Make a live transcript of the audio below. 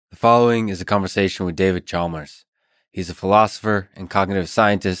The following is a conversation with David Chalmers. He's a philosopher and cognitive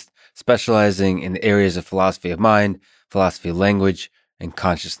scientist specializing in the areas of philosophy of mind, philosophy of language, and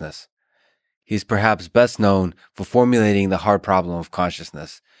consciousness. He's perhaps best known for formulating the hard problem of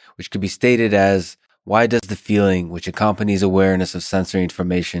consciousness, which could be stated as, why does the feeling which accompanies awareness of sensory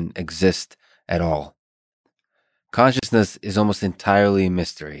information exist at all? Consciousness is almost entirely a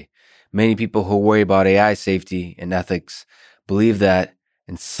mystery. Many people who worry about AI safety and ethics believe that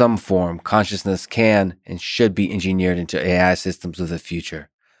in some form, consciousness can and should be engineered into AI systems of the future.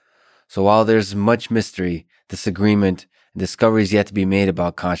 So while there's much mystery, disagreement, and discoveries yet to be made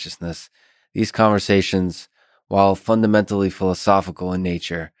about consciousness, these conversations, while fundamentally philosophical in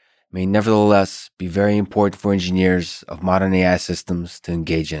nature, may nevertheless be very important for engineers of modern AI systems to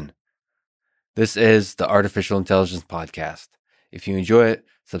engage in. This is the Artificial Intelligence Podcast. If you enjoy it,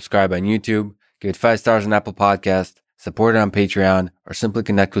 subscribe on YouTube, give it 5 stars on Apple Podcast, support it on Patreon, or simply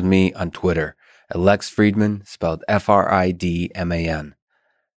connect with me on Twitter at Lex Fridman, spelled Fridman.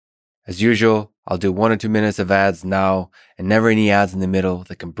 As usual, I'll do 1 or 2 minutes of ads now and never any ads in the middle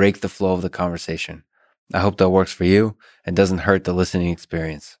that can break the flow of the conversation. I hope that works for you and doesn't hurt the listening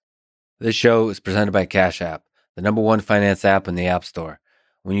experience. This show is presented by Cash App, the #1 finance app in the App Store.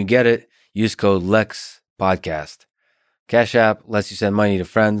 When you get it, use code LEXPODCAST. Cash App lets you send money to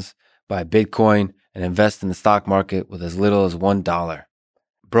friends, buy Bitcoin, and invest in the stock market with as little as $1.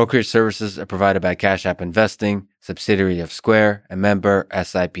 Brokerage services are provided by Cash App Investing, subsidiary of Square, and member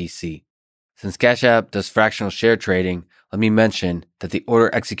SIPC. Since Cash App does fractional share trading, let me mention that the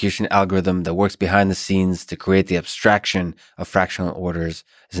order execution algorithm that works behind the scenes to create the abstraction of fractional orders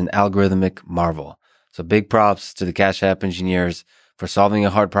is an algorithmic marvel. So big props to the Cash App engineers for solving a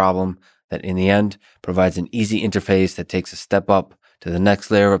hard problem that in the end provides an easy interface that takes a step up to the next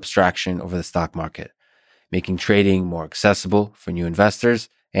layer of abstraction over the stock market, making trading more accessible for new investors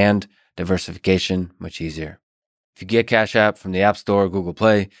and diversification much easier. If you get Cash App from the App Store or Google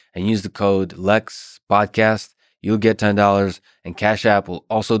Play and use the code LEXPODCAST, you'll get $10, and Cash App will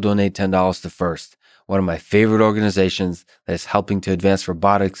also donate $10 to FIRST, one of my favorite organizations that is helping to advance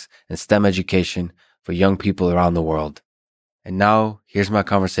robotics and STEM education for young people around the world. And now, here's my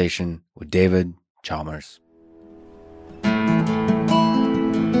conversation with David Chalmers.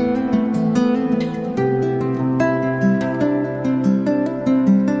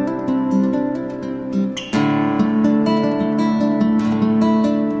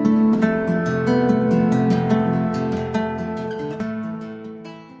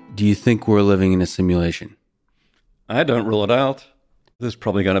 Do you think we're living in a simulation? I don't rule it out. There's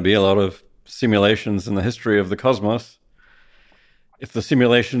probably going to be a lot of simulations in the history of the cosmos. If the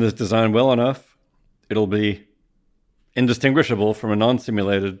simulation is designed well enough, it'll be indistinguishable from a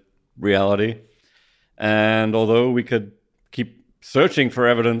non-simulated reality. And although we could keep searching for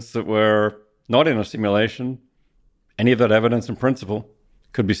evidence that we're not in a simulation, any of that evidence in principle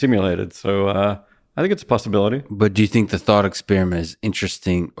could be simulated. So I think it's a possibility. But do you think the thought experiment is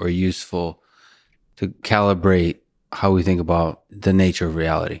interesting or useful to calibrate how we think about the nature of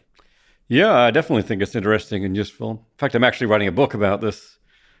reality? Yeah, I definitely think it's interesting and useful. In fact, I'm actually writing a book about this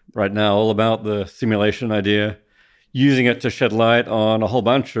right now, all about the simulation idea, using it to shed light on a whole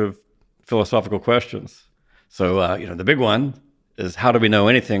bunch of philosophical questions. So, the big one is, how do we know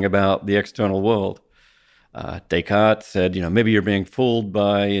anything about the external world? Descartes said, maybe you're being fooled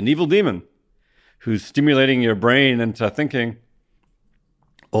by an evil demon who's stimulating your brain into thinking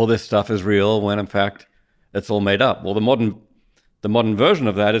all this stuff is real when, in fact, it's all made up. Well, the modern version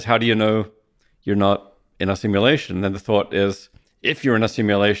of that is, how do you know you're not in a simulation? And the thought is, if you're in a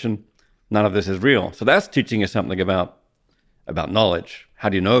simulation, none of this is real. So that's teaching you something about knowledge. How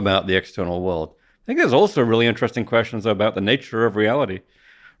do you know about the external world? I think there's also really interesting questions about the nature of reality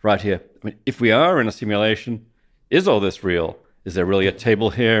right here. I mean, if we are in a simulation, is all this real? Is there really a table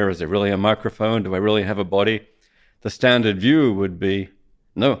here? Is there really a microphone? Do I really have a body? The standard view would be,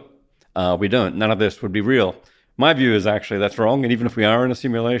 no, we don't. None of this would be real. My view is actually that's wrong. And even if we are in a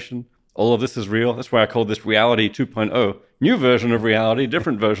simulation, all of this is real. That's why I call this reality 2.0. New version of reality,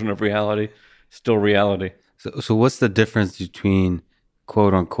 different version of reality, still reality. So what's the difference between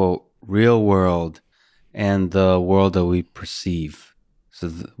quote unquote real world and the world that we perceive?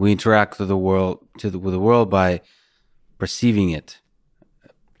 So we interact with the world by perceiving it.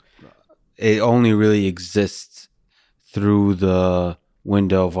 It only really exists through the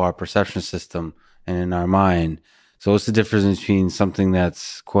window of our perception system and in our mind. So what's the difference between something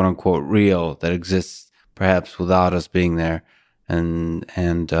that's quote unquote real, that exists perhaps without us being there, and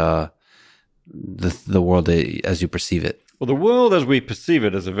the world as you perceive it? Well, the world as we perceive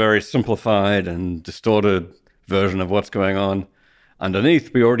it is a very simplified and distorted version of what's going on.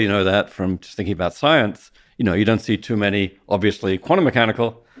 underneath. We already know that from just thinking about science. You don't see too many, obviously, quantum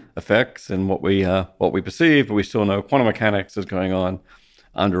mechanical effects in what we perceive, but we still know quantum mechanics is going on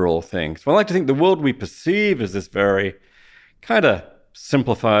under all things. So I like to think the world we perceive is this very kind of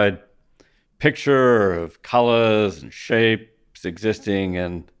simplified picture of colors and shapes existing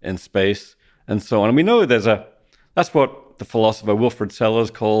in space and so on. And we know that's what the philosopher Wilfrid Sellars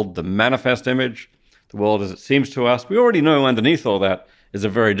called the manifest image, the world as it seems to us. We already know underneath all that is a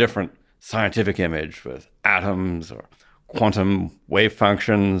very different scientific image with atoms or quantum wave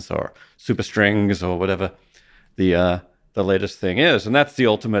functions or superstrings or whatever the latest thing is. And that's the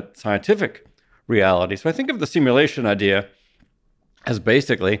ultimate scientific reality. So I think of the simulation idea as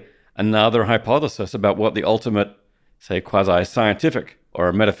basically another hypothesis about what the ultimate, say, quasi-scientific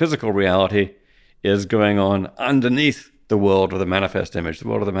or metaphysical reality is going on underneath the world of the manifest image. The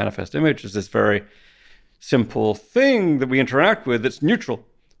world of the manifest image is this very simple thing that we interact with that's neutral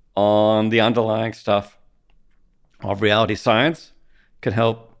on the underlying stuff of reality. Science can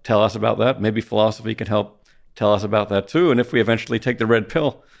help tell us about that. Maybe philosophy can help tell us about that too. And if we eventually take the red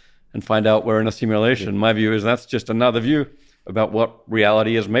pill and find out we're in a simulation, my view is that's just another view about what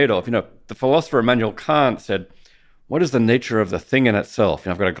reality is made of. The philosopher Immanuel Kant said, what is the nature of the thing in itself?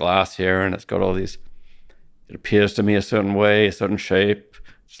 I've got a glass here and it's got all these, it appears to me a certain way, a certain shape,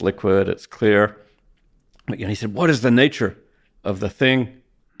 it's liquid, it's clear. And he said, what is the nature of the thing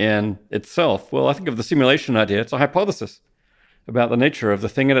in itself? Well, I think of the simulation idea, it's a hypothesis about the nature of the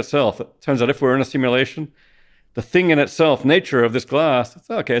thing in itself. It turns out if we're in a simulation, the thing in itself, nature of this glass,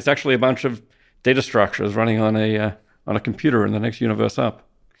 it's actually a bunch of data structures running on a computer in the next universe up.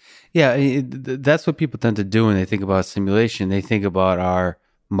 Yeah, that's what people tend to do when they think about simulation. They think about our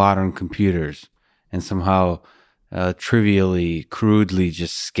modern computers and somehow trivially, crudely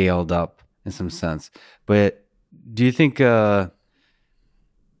just scaled up in some sense. But do you think the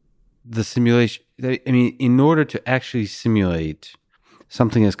simulation, in order to actually simulate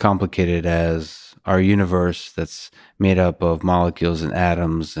something as complicated as our universe that's made up of molecules and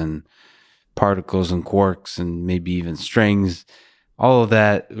atoms and particles and quarks and maybe even strings, all of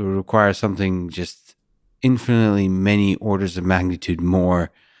that would require something just infinitely many orders of magnitude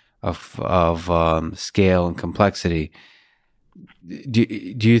more of scale and complexity. Do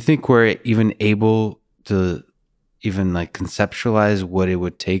you think we're even able to even conceptualize what it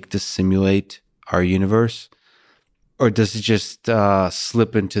would take to simulate our universe? Or does it just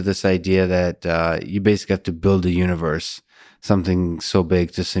slip into this idea that you basically have to build a universe, something so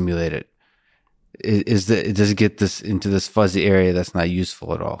big to simulate it? Does it get this into this fuzzy area that's not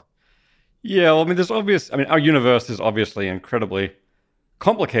useful at all? Yeah, well, our universe is obviously incredibly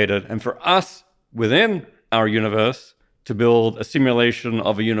complicated. And for us within our universe to build a simulation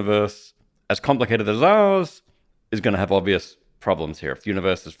of a universe as complicated as ours is going to have obvious problems here. If the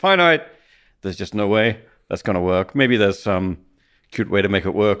universe is finite, there's just no way that's going to work. Maybe there's some cute way to make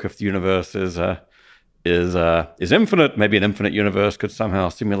it work if the universe is infinite. Maybe an infinite universe could somehow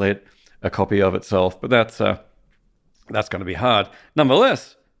simulate a copy of itself, but that's going to be hard.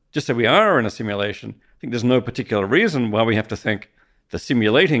 Nonetheless, just so we are in a simulation, I think there's no particular reason why we have to think the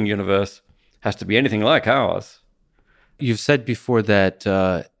simulating universe has to be anything like ours. You've said before that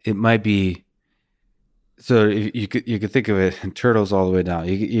it might be, so you could think of it in turtles all the way down.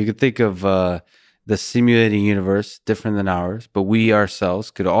 You could think of the simulating universe different than ours, but we ourselves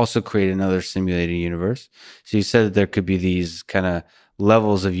could also create another simulating universe. So you said that there could be these kind of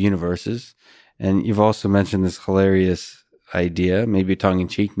levels of universes, and you've also mentioned this hilarious idea, maybe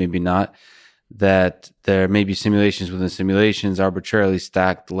tongue-in-cheek, maybe not, that there may be simulations within simulations, arbitrarily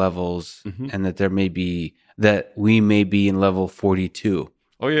stacked levels, and that we may be in level 42.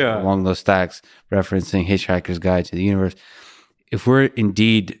 Oh yeah, along those stacks, referencing Hitchhiker's Guide to the Universe. If we're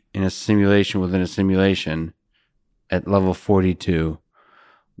indeed in a simulation within a simulation at level 42,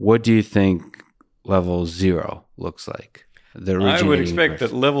 what do you think level 0 looks like? I would expect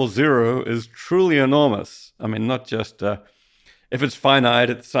that level 0 is truly enormous. Not just if it's finite,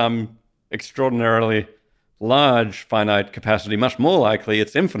 it's some extraordinarily large finite capacity. Much more likely,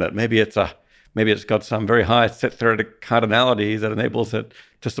 it's infinite. Maybe it's got some very high set theoretic cardinality that enables it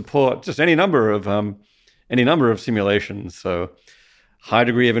to support just any number of simulations. So, high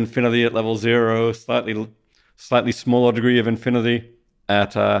degree of infinity at level 0, slightly smaller degree of infinity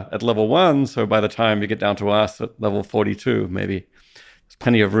at level 1. So by the time you get down to us at level 42, maybe there's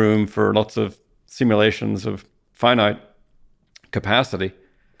plenty of room for lots of simulations of finite capacity.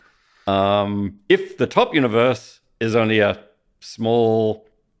 If the top universe is only a small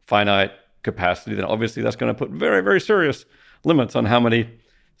finite capacity, then obviously that's going to put very, very serious limits on how many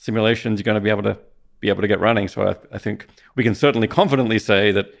simulations you're going to be able be able to get running. So I think we can certainly confidently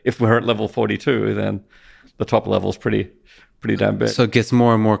say that if we're at level 42, then the top level is pretty damn big. So it gets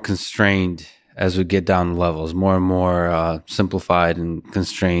more and more constrained as we get down levels, more and more simplified and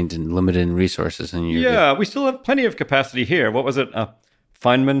constrained and limited in resources. And we still have plenty of capacity here. What was it?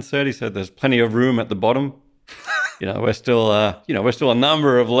 Feynman said? He said there's plenty of room at the bottom. We're still a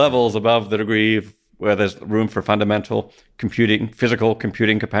number of levels above the degree where there's room for fundamental computing, physical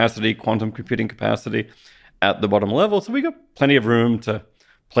computing capacity, quantum computing capacity at the bottom level. So we got plenty of room to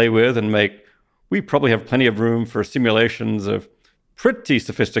play with and make. We probably have plenty of room for simulations of pretty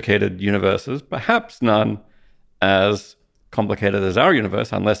sophisticated universes, perhaps none as complicated as our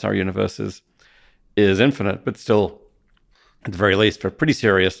universe, unless our universe is infinite, but still, at the very least, for pretty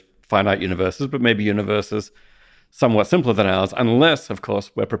serious finite universes, but maybe universes somewhat simpler than ours, unless, of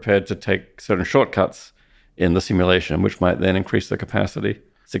course, we're prepared to take certain shortcuts in the simulation, which might then increase the capacity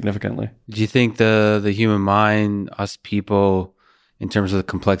significantly. Do you think the human mind, us people, in terms of the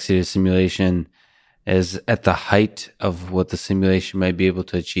complexity of simulation, is at the height of what the simulation might be able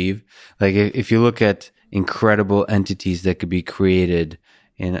to achieve? Like if you look at incredible entities that could be created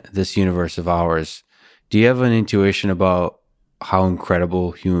in this universe of ours, do you have an intuition about how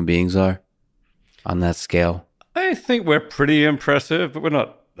incredible human beings are on that scale? I think we're pretty impressive, but we're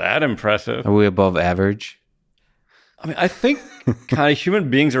not that impressive. Are we above average? I mean, I think kind of human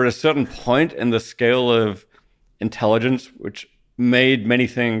beings are at a certain point in the scale of intelligence, which made many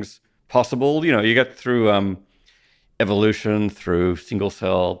things possible. You get through evolution, through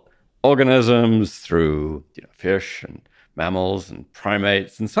single-cell organisms, through fish and mammals and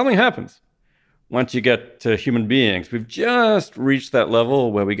primates, and something happens. Once you get to human beings, we've just reached that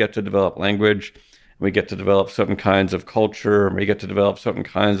level where we get to develop language, we get to develop certain kinds of culture, and we get to develop certain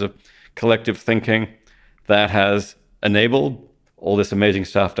kinds of collective thinking that has enabled all this amazing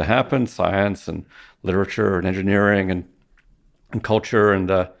stuff to happen, science and literature and engineering and culture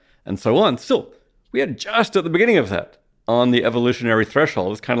and so on. Still, we are just at the beginning of that on the evolutionary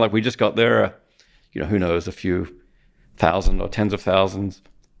threshold. It's kind of like we just got there, who knows, a few thousand or tens of thousands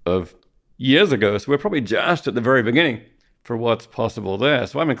of years ago. So we're probably just at the very beginning for what's possible there.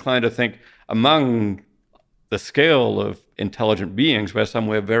 So I'm inclined to think among the scale of intelligent beings, we're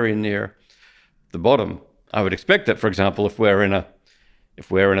somewhere very near the bottom. I would expect that, for example, if we're in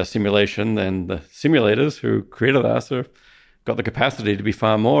a simulation, then the simulators who created us have got the capacity to be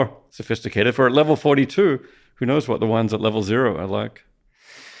far more sophisticated. If we're at level 42, who knows what the ones at level 0 are like.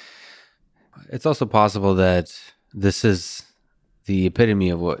 It's also possible that this is the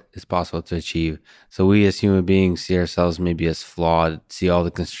epitome of what is possible to achieve. So we as human beings see ourselves maybe as flawed, see all the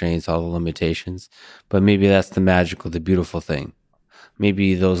constraints, all the limitations, but maybe that's the magical, the beautiful thing.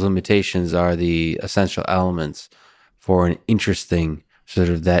 Maybe those limitations are the essential elements for an interesting, sort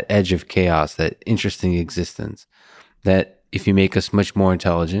of that edge of chaos, that interesting existence, that if you make us much more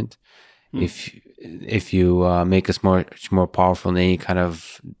intelligent, if you make us much more powerful in any kind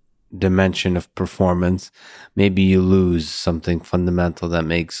of dimension of performance, maybe you lose something fundamental that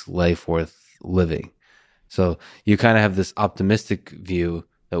makes life worth living. So you kind of have this optimistic view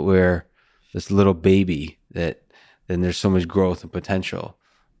that we're this little baby, that then there's so much growth and potential.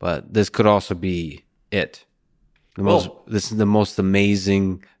 But this could also be it. This is the most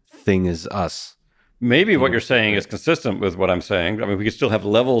amazing thing is us. Maybe what you're saying is consistent with what I'm saying. I mean, we could still have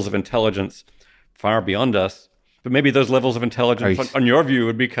levels of intelligence far beyond us, but maybe those levels of intelligence, on your view,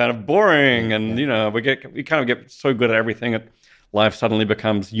 would be kind of boring, and we kind of get so good at everything that life suddenly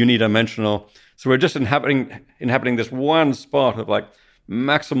becomes unidimensional. So we're just inhabiting this one spot of like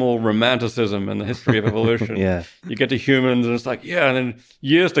maximal romanticism in the history of evolution. Yeah. You get to humans, and it's like, and then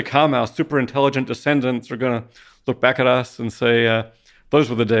years to come, our super intelligent descendants are going to look back at us and say, those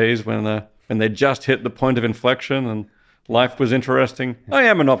were the days when they just hit the point of inflection and life was interesting. I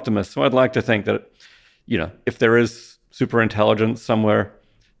am an optimist, so I'd like to think that, if there is super intelligence somewhere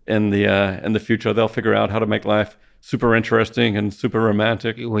in the future, they'll figure out how to make life super interesting and super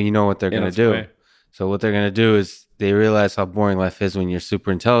romantic. Well, you know what they're going to do. Way. So what they're going to do is they realize how boring life is when you're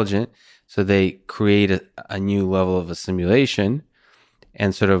super intelligent. So they create a new level of a simulation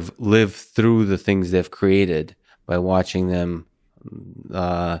and sort of live through the things they've created by watching them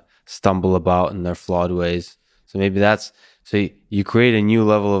stumble about in their flawed ways. So maybe so you create a new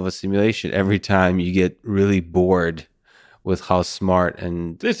level of a simulation every time you get really bored with how smart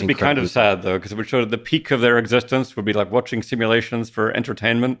and this would be kind of sad, though, because it would show that the peak of their existence would be like watching simulations for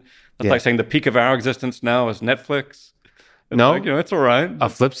entertainment. That's like saying the peak of our existence now is Netflix. It's no, it's all right. A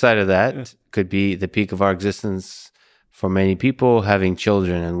flip side of that could be the peak of our existence for many people, having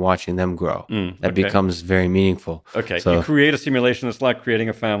children and watching them grow. That becomes very meaningful. Okay, So you create a simulation that's like creating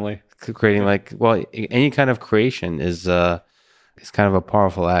a family. creating any kind of creation is kind of a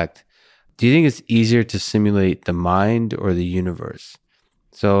powerful act. Do you think it's easier to simulate the mind or the universe?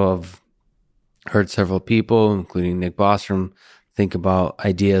 So I've heard several people, including Nick Bostrom, think about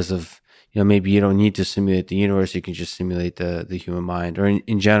ideas of, maybe you don't need to simulate the universe, you can just simulate the human mind, or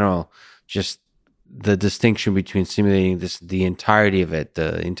in general, just the distinction between simulating the entirety of it,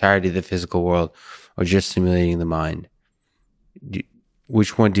 the entirety of the physical world, or just simulating the mind.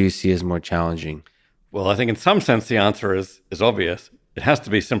 Which one do you see as more challenging? Well, I think in some sense the answer is obvious. It has to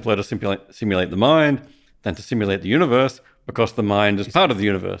be simpler to simulate the mind than to simulate the universe, because the mind is part of the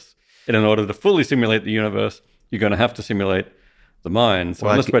universe. And in order to fully simulate the universe, you're going to have to simulate the mind. So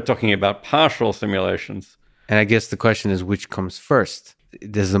unless we're talking about partial simulations. And I guess the question is, which comes first?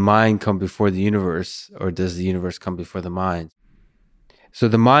 Does the mind come before the universe, or does the universe come before the mind? So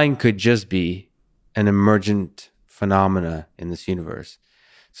the mind could just be an emergent phenomena in this universe.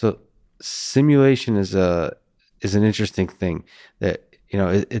 So simulation is an interesting thing that,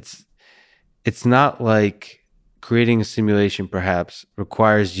 it's not like creating a simulation perhaps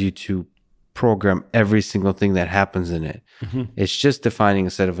requires you to program every single thing that happens in it. Mm-hmm. It's just defining a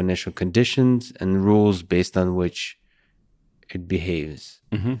set of initial conditions and rules based on which it behaves.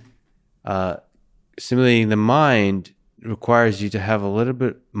 Mm-hmm. Simulating the mind requires you to have a little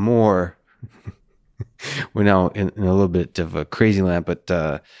bit more. We're now in a little bit of a crazy land, but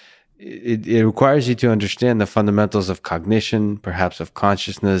it requires you to understand the fundamentals of cognition, perhaps of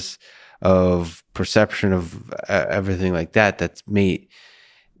consciousness, of perception, of everything like that.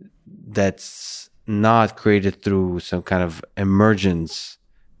 That's not created through some kind of emergence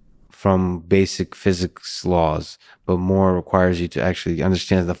from basic physics laws, but more requires you to actually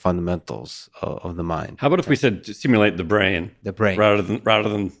understand the fundamentals of the mind. How about if we said to simulate the brain? The brain. Rather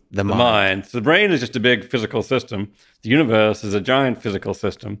than the mind. So the brain is just a big physical system. The universe is a giant physical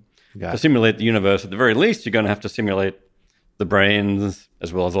system. To simulate the universe, at the very least, you're going to have to simulate the brains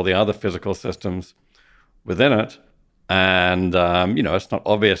as well as all the other physical systems within it. And, it's not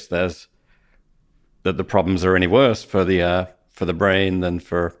obvious that the problems are any worse for the brain than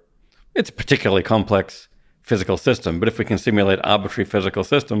for... It's a particularly complex physical system, but if we can simulate arbitrary physical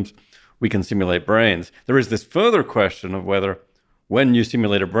systems, we can simulate brains. There is this further question of whether, when you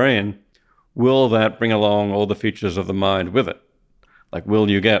simulate a brain, will that bring along all the features of the mind with it? Like, will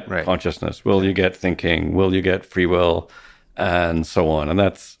you get consciousness? Will you get thinking? Will you get free will? And so on. And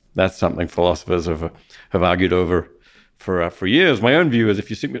that's something philosophers have argued over for years. My own view is if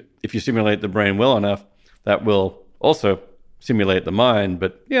you simulate the brain well enough, that will also simulate the mind.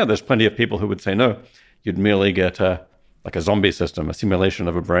 But yeah, there's plenty of people who would say no. You'd merely get like a zombie system, a simulation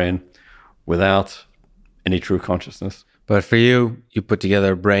of a brain without any true consciousness. But for you put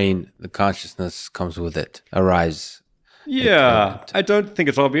together a brain, the consciousness comes with it, arise. Yeah, I don't think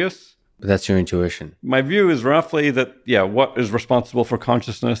it's obvious. But that's your intuition. My view is roughly that, what is responsible for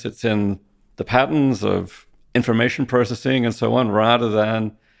consciousness? It's in the patterns of information processing and so on, rather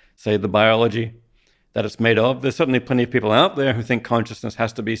than, say, the biology that it's made of. There's certainly plenty of people out there who think consciousness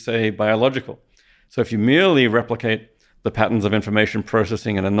has to be, say, biological. So if you merely replicate the patterns of information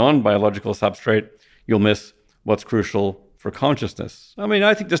processing in a non-biological substrate, you'll miss what's crucial for consciousness. I mean,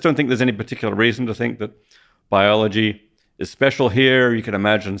 I just don't think there's any particular reason to think that biology is special here. You can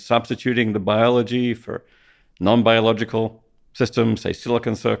imagine substituting the biology for non-biological systems, say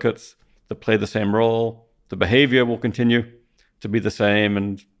silicon circuits, that play the same role. The behavior will continue to be the same.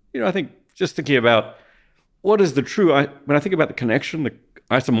 And, I think just thinking about what is the true, when I think about the connection, the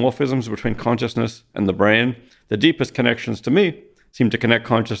isomorphisms between consciousness and the brain, the deepest connections to me seem to connect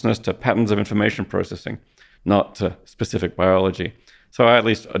consciousness to patterns of information processing, not to specific biology. So I at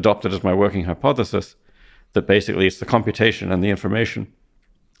least adopted as my working hypothesis that basically it's the computation and the information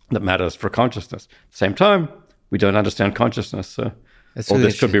that matters for consciousness. At the same time, we don't understand consciousness, so all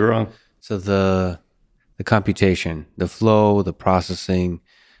this could be wrong. So the computation, the flow, the processing,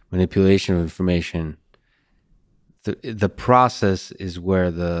 manipulation of information, the process is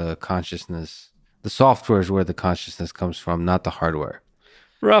where the software is where the consciousness comes from, not the hardware.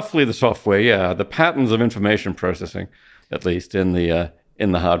 Roughly the software, yeah. The patterns of information processing, at least in the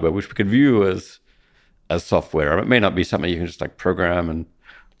hardware, which we could view as software. It may not be something you can just program and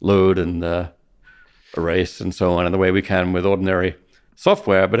load and erase and so on in the way we can with ordinary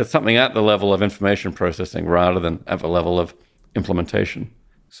software, but it's something at the level of information processing rather than at the level of implementation.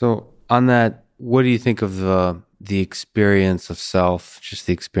 So on that, what do you think of the experience of self, just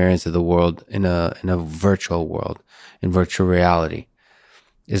the experience of the world in a virtual world, in virtual reality?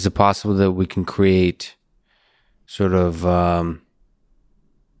 Is it possible that we can create sort of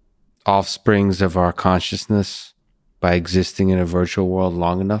offsprings of our consciousness by existing in a virtual world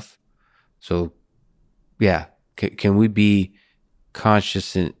long enough? So, yeah, can we be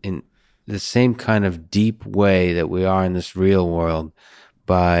conscious in the same kind of deep way that we are in this real world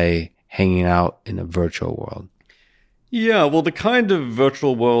by hanging out in a virtual world? Yeah, well, the kind of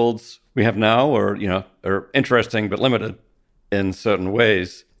virtual worlds we have now are interesting but limited in certain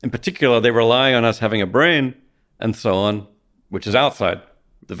ways. In particular, they rely on us having a brain and so on, which is outside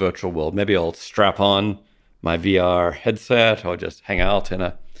the virtual world. Maybe I'll strap on my VR headset or just hang out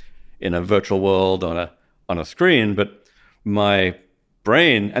in a virtual world on a screen, but my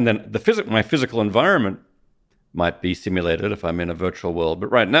brain and then my physical environment might be simulated if I'm in a virtual world.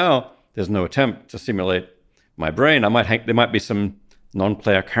 But right now, there's no attempt to simulate my brain. There might be some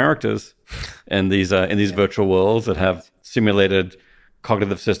non-player characters in these virtual worlds that have simulated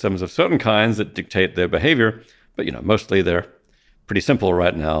cognitive systems of certain kinds that dictate their behavior. But mostly they're pretty simple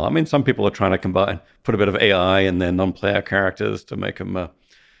right now. I mean, some people are trying to put a bit of AI in their non-player characters to make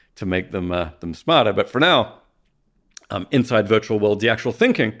them smarter. But for now, inside virtual worlds, the actual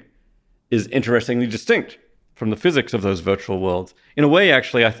thinking is interestingly distinct from the physics of those virtual worlds. In a way,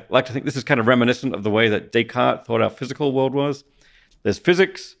 actually, I like to think this is kind of reminiscent of the way that Descartes thought our physical world was. There's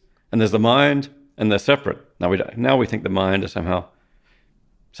physics, and there's the mind, and they're separate. Now we think the mind is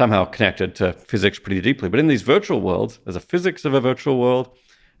somehow connected to physics pretty deeply. But in these virtual worlds, there's a physics of a virtual world.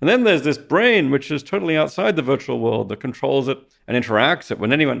 And then there's this brain, which is totally outside the virtual world, that controls it and interacts it.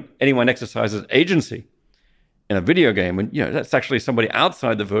 When anyone exercises agency in a video game, that's actually somebody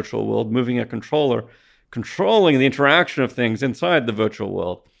outside the virtual world moving a controller, controlling the interaction of things inside the virtual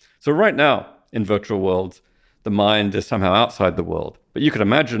world. So right now, in virtual worlds, the mind is somehow outside the world. But you could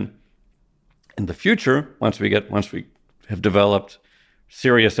imagine in the future, once we have developed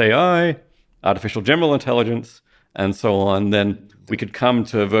serious AI, artificial general intelligence, and so on, then we could come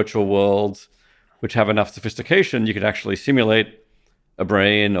to virtual worlds which have enough sophistication. You could actually simulate a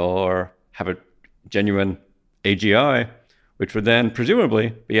brain or have a genuine AGI, which would then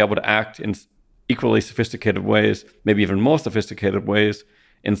presumably be able to act in equally sophisticated ways, maybe even more sophisticated ways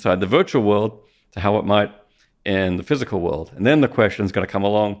inside the virtual world to how it might in the physical world. And then the question is going to come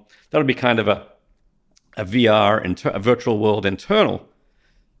along. That'll be kind of a VR, a virtual world internal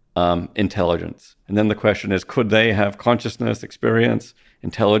intelligence. And then the question is, could they have consciousness, experience,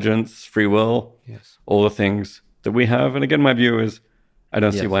 intelligence, free will, yes, all the things that we have? And again, my view is, I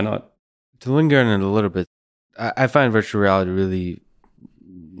don't see why not. To linger in it a little bit, I find virtual reality really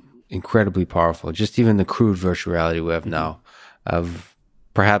incredibly powerful. Just even the crude virtual reality we have now, of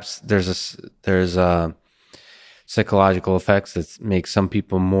perhaps there's psychological effects that make some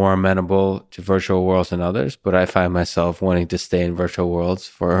people more amenable to virtual worlds than others. But I find myself wanting to stay in virtual worlds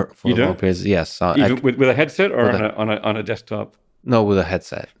for long periods. Yes, even with a headset or on a desktop. No, with a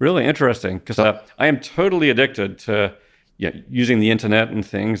headset. Really interesting, because I am totally addicted to using the internet and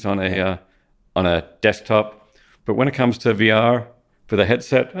things on a desktop. But when it comes to VR with a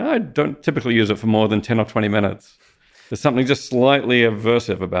headset, I don't typically use it for more than 10 or 20 minutes. There's something just slightly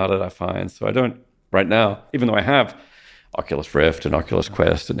aversive about it, I find. So I don't, right now, even though I have Oculus Rift and Oculus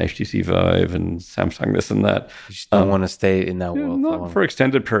Quest and HTC Vive and Samsung this and that. You just don't want to stay in that world. Not for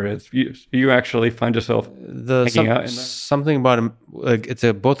extended periods. You actually find yourself hanging out in that? Something about it, like it's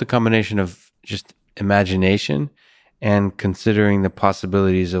both a combination of just imagination and considering the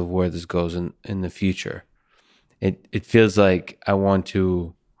possibilities of where this goes in the future. It feels like I want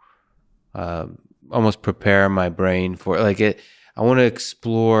to almost prepare my brain for I want to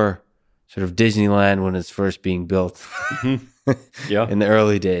explore sort of Disneyland when it's first being built, yeah, in the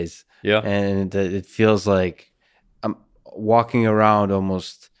early days, yeah, and it feels like I'm walking around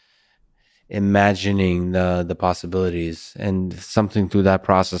almost imagining the possibilities, and something through that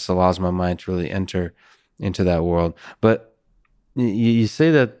process allows my mind to really enter into that world. But you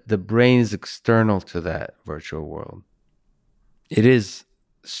say that the brain is external to that virtual world. It is,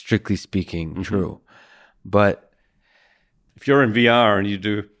 strictly speaking, true. But if you're in VR and you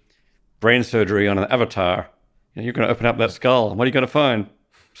do brain surgery on an avatar, you're going to open up that skull. What are you going to find?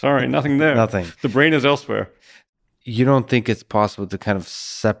 Sorry, nothing there. Nothing. The brain is elsewhere. You don't think it's possible to kind of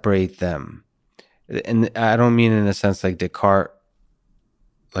separate them? And I don't mean in a sense like Descartes,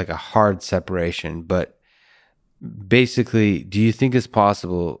 like a hard separation, but basically, do you think it's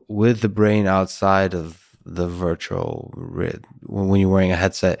possible with the brain outside of the virtual grid, when you're wearing a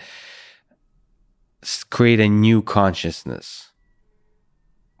headset, create a new consciousness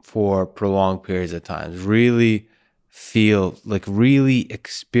for prolonged periods of time? Really feel, really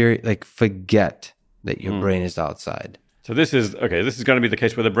experience, forget that your brain is outside. So this is going to be the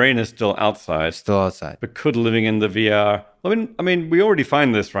case where the brain is still outside, Still outside. but could living in the VR. I mean, we already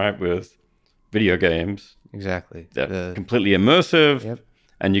find this, right, with video games. Exactly. They're completely immersive, Yep.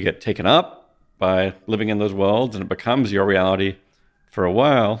 and you get taken up by living in those worlds, and it becomes your reality for a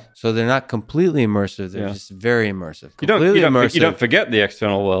while. So they're not completely immersive. They're just very immersive. You Completely don't immersive. forget the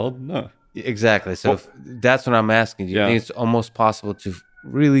external world. No. Exactly. So that's what I'm asking. Do you think it's almost possible to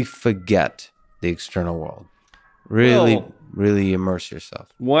really forget the external world? Really immerse yourself?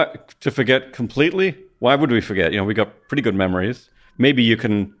 What, to forget completely? Why would we forget? We got pretty good memories. Maybe you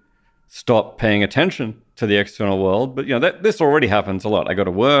can stop paying attention to the external world, but this already happens a lot. I go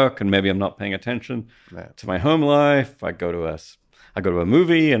to work and maybe I'm not paying attention to my home life. I go to a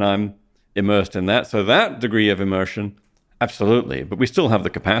movie and I'm immersed in that. So that degree of immersion, absolutely. But we still have the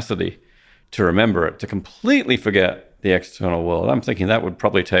capacity to remember it, to completely forget the external world. I'm thinking that would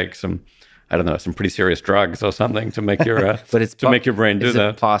probably take some pretty serious drugs or something to make your make your brain do that.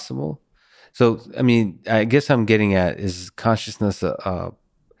 Is it possible? So, I mean, I guess I'm getting at, is consciousness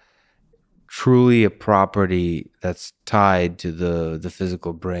truly a property that's tied to the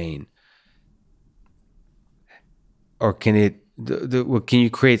physical brain? Or can you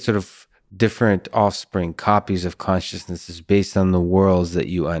create sort of different offspring, copies of consciousnesses based on the worlds that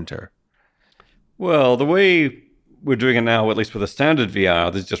you enter? Well, the way we're doing it now, at least with a standard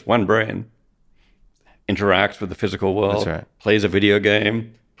VR, there's just one brain. Interacts with the physical world, plays a video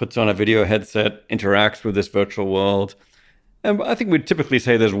game, puts on a video headset, interacts with this virtual world. And I think we'd typically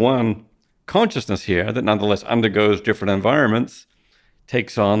say there's one consciousness here that nonetheless undergoes different environments,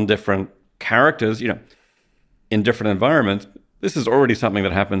 takes on different characters, in different environments. This is already something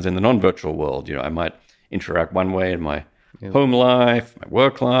that happens in the non-virtual world. I might interact one way in my home life, my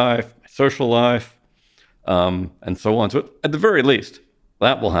work life, my social life, and so on. So at the very least,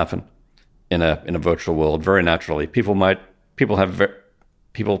 that will happen in a virtual world very naturally. People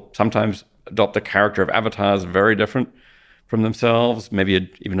sometimes adopt a character of avatars very different from themselves,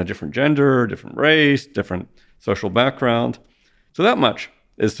 maybe even a different gender, different race, different social background. So that much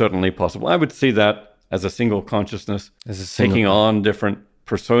is certainly possible. I would see that as a single consciousness, taking on different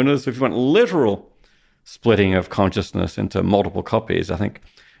personas. If you want literal splitting of consciousness into multiple copies, I think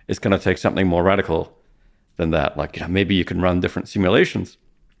it's going to take something more radical than that. Like, maybe you can run different simulations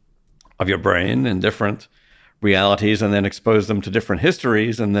of your brain in different realities and then expose them to different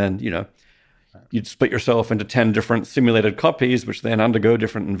histories. And then, you'd split yourself into 10 different simulated copies, which then undergo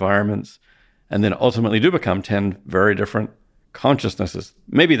different environments and then ultimately do become 10 very different consciousnesses.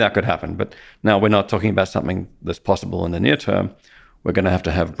 Maybe that could happen, but now we're not talking about something that's possible in the near term. We're going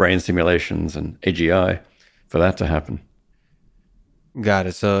to have brain simulations and AGI for that to happen. Got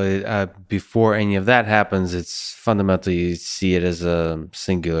it. So before any of that happens, it's fundamentally, you see it as a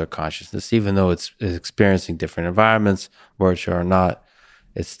singular consciousness, even though it's experiencing different environments, virtual or not.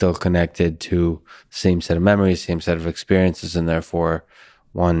 It's still connected to the same set of memories, same set of experiences, and therefore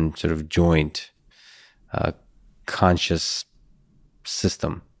one sort of joint conscious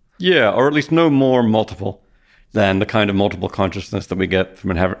system. Yeah, or at least no more multiple than the kind of multiple consciousness that we get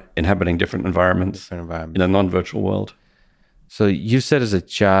from inhabiting different environments in a non-virtual world. So you said as a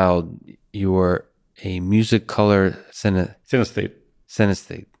child you were a music color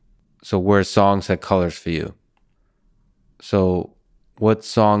synesthete. So where songs had colors for you. So what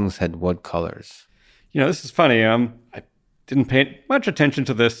songs had what colors? This is funny. I didn't pay much attention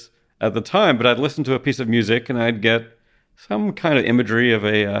to this at the time, but I'd listen to a piece of music and I'd get some kind of imagery of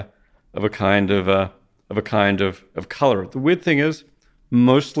a kind of color. The weird thing is,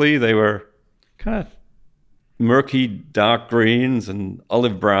 mostly they were kind of murky dark greens and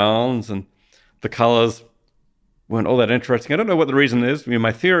olive browns, and the colors weren't all that interesting. I don't know what the reason is.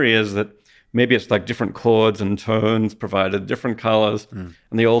 My theory is that maybe it's like different chords and tones provided different colors, and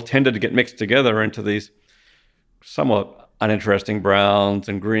they all tended to get mixed together into these somewhat uninteresting browns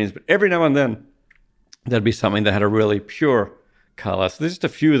and greens. But every now and then, there'd be something that had a really pure color. So there's just a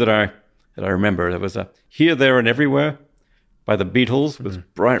few that I remember. There was a Here, There, and Everywhere by the Beatles was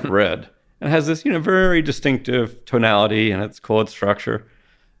bright red. And it has this, very distinctive tonality in its chord structure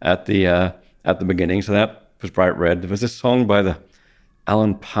at the beginning. So that was bright red. There was this song by the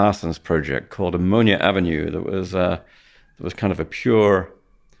Alan Parsons Project called Ammonia Avenue that was kind of a pure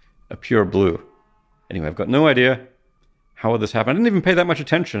blue. Anyway, I've got no idea how this happened. I didn't even pay that much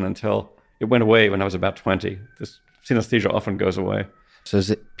attention until it went away when I was about 20. This synesthesia often goes away. So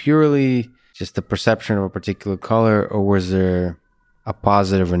is it purely just the perception of a particular color, or was there a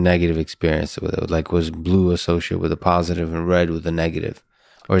positive or negative experience with it? Like, was blue associated with a positive and red with a negative?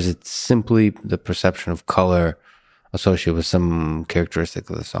 Or is it simply the perception of color associated with some characteristic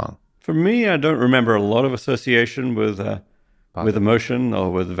of the song? For me, I don't remember a lot of association with emotion or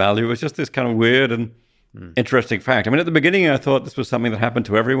with value. It's just this kind of weird and interesting fact. I mean, at the beginning, I thought this was something that happened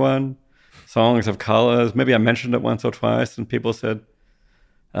to everyone. Songs of colors. Maybe I mentioned it once or twice, and people said,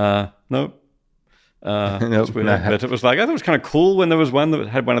 nope. Nope, but it was like, I thought it was kind of cool when there was one that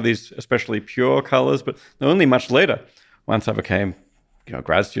had one of these especially pure colors, but only much later, once I became a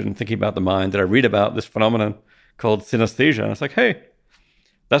grad student thinking about the mind, did I read about this phenomenon called synesthesia. And it's like, hey,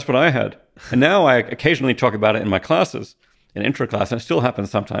 that's what I had. And now I occasionally talk about it in my classes, in intro class, and it still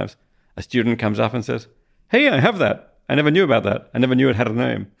happens sometimes. A student comes up and says, hey, I have that. I never knew about that. I never knew it had a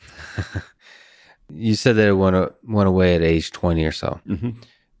name. You said that it went away at age 20 or so. Mm-hmm.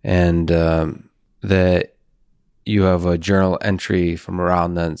 And that you have a journal entry from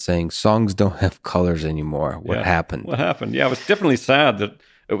around then saying songs don't have colors anymore. What happened? What happened? Yeah, it was definitely sad that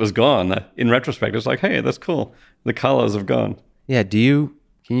it was gone. In retrospect, it's like, hey, that's cool. The colors have gone. Yeah.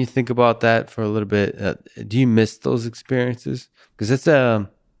 Can you think about that for a little bit? Do you miss those experiences? Because it's a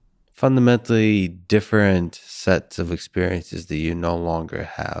fundamentally different sets of experiences that you no longer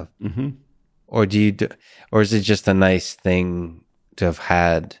have. Mm-hmm. Or or is it just a nice thing to have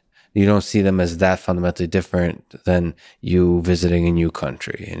had? You don't see them as that fundamentally different than you visiting a new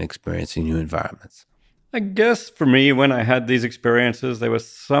country and experiencing new environments. I guess for me, when I had these experiences, they were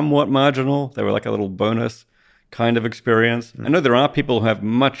somewhat marginal. They were like a little bonus kind of experience. I know there are people who have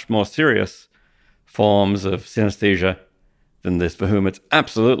much more serious forms of synesthesia than this, for whom it's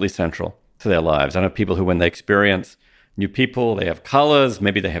absolutely central to their lives. I know people who, when they experience new people, they have colors,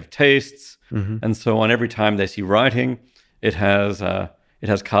 maybe they have tastes, and so on. Every time they see writing, it has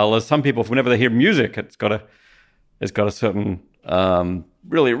colors. Some people, whenever they hear music, it's got a certain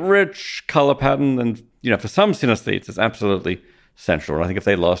really rich color pattern. And for some synesthetes, it's absolutely central. And I think if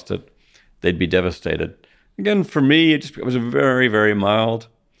they lost it, they'd be devastated. Again, for me, it was a very, very mild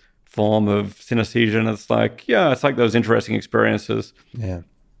form of synesthesia, and it's like those interesting experiences. Yeah.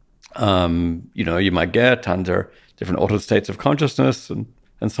 You might get under different altered states of consciousness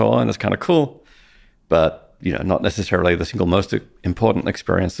and so on. It's kind of cool, but not necessarily the single most important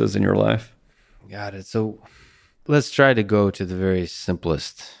experiences in your life. Got it. So let's try to go to the very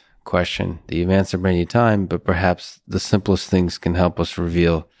simplest question that you've answered many times, but perhaps the simplest things can help us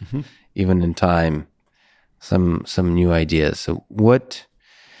reveal, even in time, some new ideas. So what,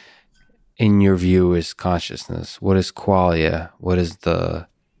 in your view, is consciousness? What is qualia? What is the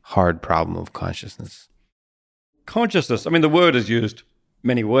hard problem of consciousness? Consciousness, I mean, the word is used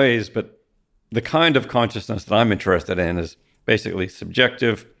many ways, but the kind of consciousness that I'm interested in is basically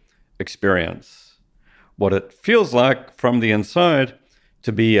subjective experience. What it feels like from the inside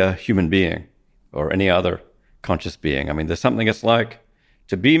to be a human being or any other conscious being. I mean, there's something it's like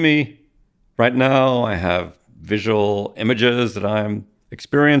to be me. Right now, I have visual images that I'm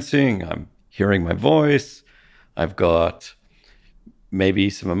experiencing. I'm hearing my voice. I've got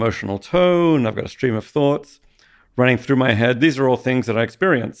maybe some emotional tone. I've got a stream of thoughts running through my head. These are all things that I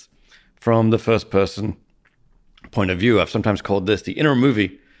experience from the first person point of view. I've sometimes called this the inner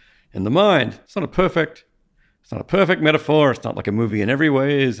movie in the mind. It's not a perfect metaphor. It's not like a movie in every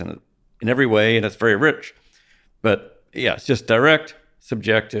way, and it's very rich. But yeah, it's just direct,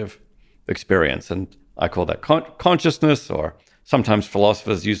 subjective experience. And I call that consciousness, or sometimes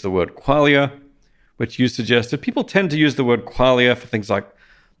philosophers use the word qualia, which you suggested. People tend to use the word qualia for things like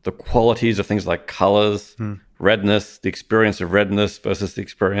the qualities of things like colors, redness, the experience of redness versus the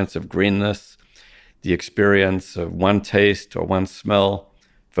experience of greenness, the experience of one taste or one smell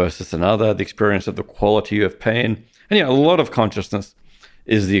versus another, the experience of the quality of pain. And a lot of consciousness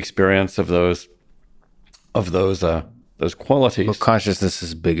is the experience of those qualities. Well, consciousness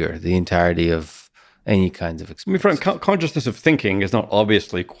is bigger, the entirety of any kinds of experience. I mean, friend, consciousness of thinking is not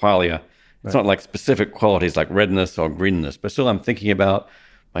obviously qualia. It's not like specific qualities like redness or greenness, but still I'm thinking about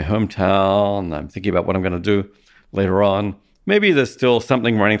my hometown, I'm thinking about what I'm going to do later on. Maybe there's still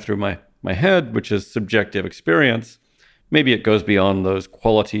something running through my head, which is subjective experience. Maybe it goes beyond those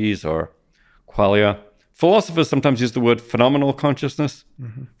qualities or qualia. Philosophers sometimes use the word phenomenal consciousness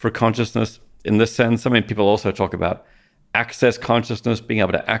for consciousness in this sense. I mean, people also talk about access consciousness, being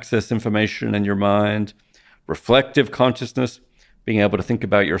able to access information in your mind, reflective consciousness, being able to think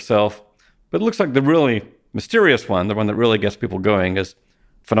about yourself. But it looks like the really mysterious one, the one that really gets people going, is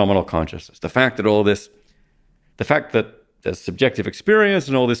phenomenal consciousness. The fact that there's subjective experience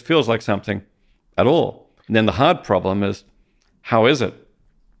and all this feels like something at all. And then the hard problem is, why is it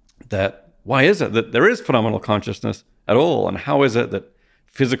that there is phenomenal consciousness at all? And how is it that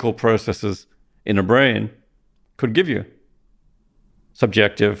physical processes in a brain could give you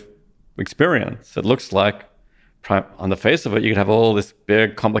subjective experience? It looks like on the face of it, you could have all this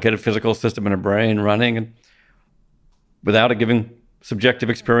big, complicated physical system in a brain running and without it giving subjective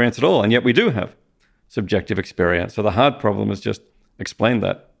experience at all. And yet we do have subjective experience. So the hard problem is just explain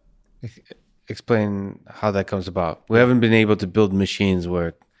that. Explain how that comes about. We haven't been able to build machines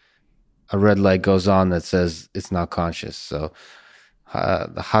where a red light goes on that says it's not conscious. So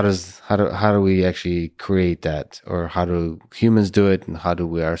how do we actually create that, or how do humans do it, and how do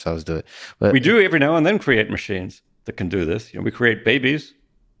we ourselves do it? But we do every now and then create machines that can do this. We create babies,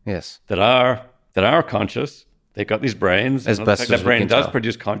 yes, that are conscious. They've got these brains. As best as that we brain can does tell.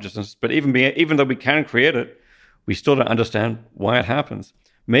 produce consciousness, but even though we can create it, we still don't understand why it happens.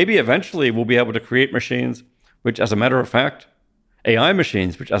 Maybe eventually we'll be able to create machines which, as a matter of fact, AI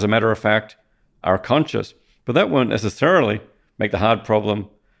machines, which, as a matter of fact, are conscious. But that won't necessarily make the hard problem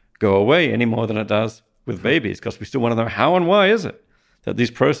go away any more than it does with babies, because we still want to know how and why is it that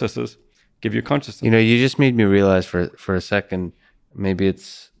these processes give you consciousness. You just made me realize for a second, maybe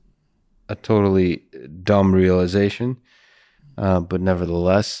it's a totally dumb realization, but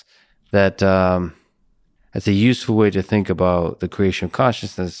nevertheless, that that's a useful way to think about the creation of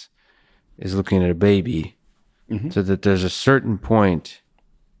consciousness is looking at a baby, so that there's a certain point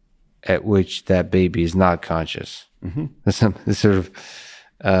at which that baby is not conscious. This sort of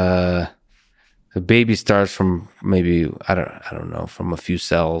the baby starts from maybe I don't know, from a few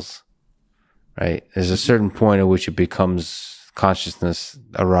cells, right? There's a certain point at which it becomes consciousness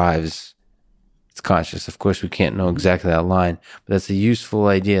arrives. It's conscious. Of course, we can't know exactly that line, but that's a useful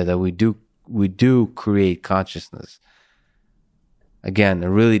idea that we do create consciousness. Again, a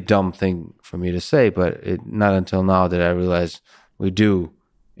really dumb thing for me to say, but not until now did I realize we do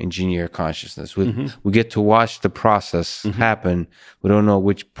engineer consciousness. We get to watch the process happen. We don't know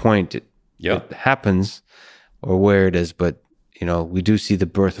which point it happens or where it is, but we do see the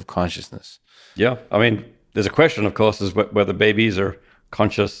birth of consciousness. Yeah, I mean, there's a question, of course, is whether babies are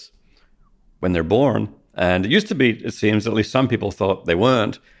conscious when they're born. And it used to be, it seems, at least some people thought they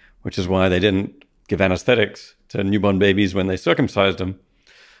weren't, which is why they didn't give anesthetics to newborn babies when they circumcised them.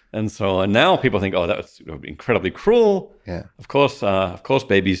 And so now people think, oh, that was incredibly cruel. Yeah. Of course,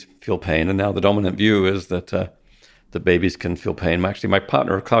 babies feel pain. And now the dominant view is that the babies can feel pain. Actually, my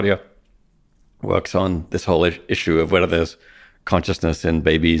partner, Claudia, works on this whole issue of whether there's consciousness in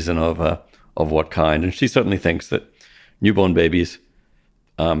babies and of what kind. And she certainly thinks that newborn babies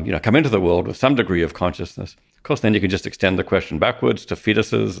come into the world with some degree of consciousness. Of course, then you can just extend the question backwards to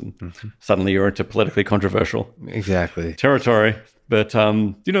fetuses, and suddenly you're into politically controversial territory. But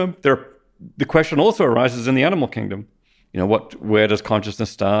the question also arises in the animal kingdom. Where does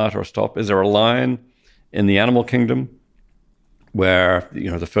consciousness start or stop? Is there a line in the animal kingdom where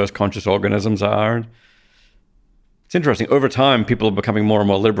the first conscious organisms are? It's interesting. Over time, people are becoming more and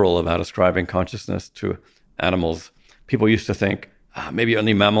more liberal about ascribing consciousness to animals. People used to think maybe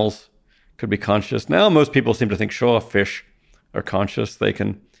only mammals could be conscious. Now most people seem to think, sure, fish are conscious. They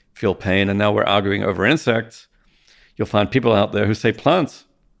can feel pain. And now we're arguing over insects. You'll find people out there who say plants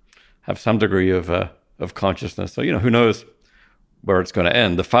have some degree of consciousness. So, who knows where it's going to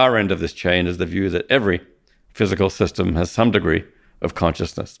end. The far end of this chain is the view that every physical system has some degree of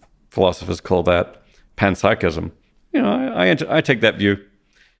consciousness. Philosophers call that panpsychism. I take that view.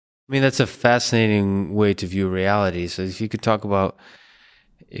 I mean, that's a fascinating way to view reality. So if you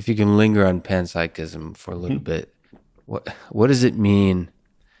can linger on panpsychism for a little bit, what does it mean?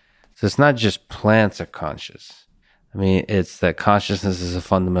 So it's not just plants are conscious. I mean, it's that consciousness is a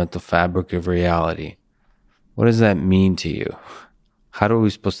fundamental fabric of reality. What does that mean to you? How are we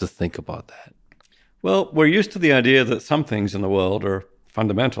supposed to think about that? Well, we're used to the idea that some things in the world are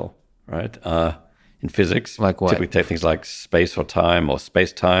fundamental, right? In physics, like what? Typically take things like space or time, or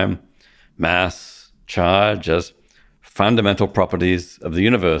space-time, mass, charge as fundamental properties of the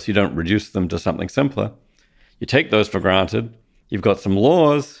universe. You don't reduce them to something simpler. You take those for granted. You've got some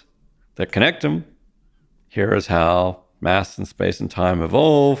laws that connect them. Here is how mass and space and time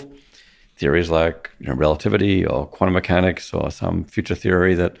evolve. Theories like relativity or quantum mechanics or some future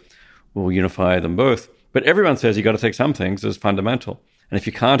theory that will unify them both. But everyone says you've got to take some things as fundamental. And if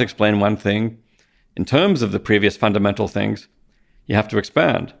you can't explain one thing in terms of the previous fundamental things, you have to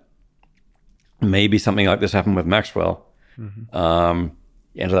expand. Maybe something like this happened with Maxwell.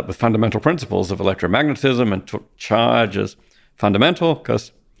 He ended up with fundamental principles of electromagnetism and took charge as fundamental because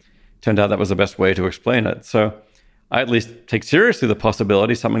it turned out that was the best way to explain it. So I at least take seriously the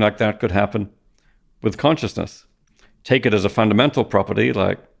possibility something like that could happen with consciousness. Take it as a fundamental property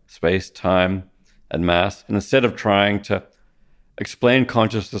like space, time, and mass, and instead of trying to explain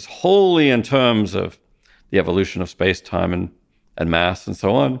consciousness wholly in terms of the evolution of space, time, and mass, and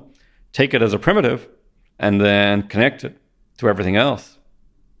so on, take it as a primitive and then connect it to everything else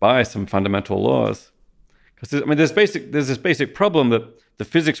by some fundamental laws. Because there's this basic problem that the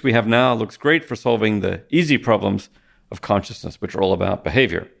physics we have now looks great for solving the easy problems of consciousness, which are all about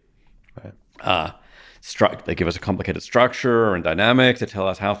behavior. Right. They give us a complicated structure and dynamics. They tell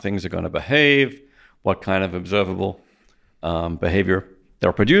us how things are going to behave, what kind of observable behavior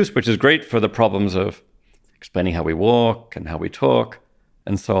they'll produce, which is great for the problems of explaining how we walk and how we talk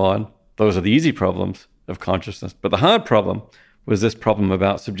and so on. Those are the easy problems of consciousness. But the hard problem was this problem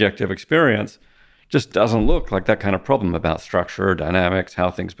about subjective experience. Just doesn't look like that kind of problem about structure, dynamics, how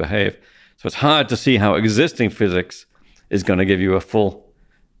things behave. So it's hard to see how existing physics is going to give you a full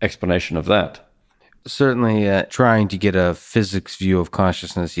explanation of that. Certainly, trying to get a physics view of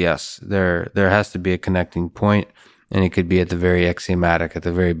consciousness, yes, there has to be a connecting point, and it could be at the very axiomatic, at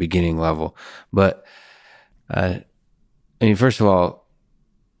the very beginning level. But, first of all,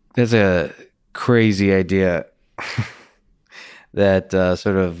 there's a crazy idea that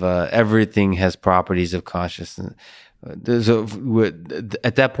everything has properties of consciousness. At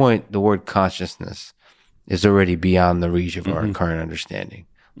that point, the word consciousness is already beyond the reach of our current understanding.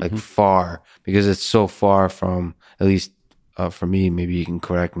 Like far, because it's so far from, at least for me, maybe you can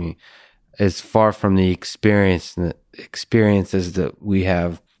correct me, it's far from the experiences that we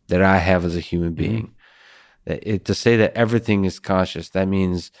have, that I have as a human being. To say that everything is conscious, that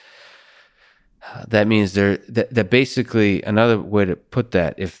means that basically, another way to put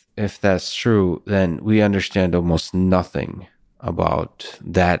that, if that's true, then we understand almost nothing about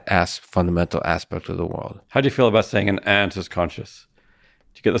that fundamental aspect of the world. How do you feel about saying an ant is conscious?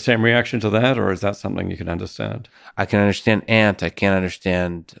 Do you get the same reaction to that, or is that something you can understand? I can understand ant. I can't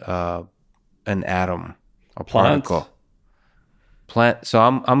understand an atom, a particle. Plant. So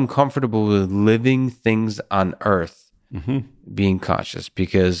I'm comfortable with living things on Earth being conscious,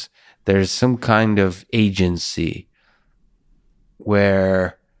 because there's some kind of agency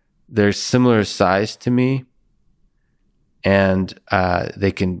where they're similar size to me, and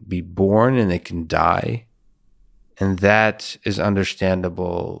they can be born and they can die. And that is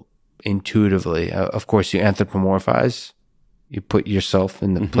understandable intuitively. Of course, you anthropomorphize. You put yourself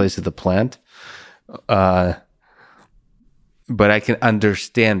in the place of the plant. But I can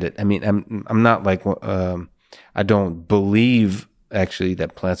understand it. I mean, I'm not like, I don't believe actually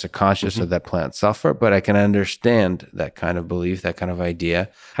that plants are conscious or that plants suffer, but I can understand that kind of belief, that kind of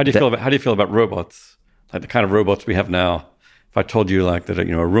idea. How do you feel about robots? Like the kind of robots we have now. If I told you like that, a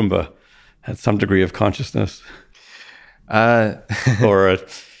Roomba had some degree of consciousness. Or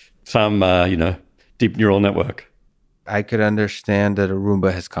some, deep neural network. I could understand that a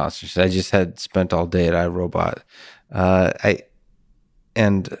Roomba has consciousness. I just had spent all day at iRobot. I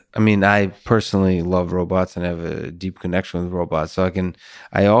personally love robots and have a deep connection with robots. So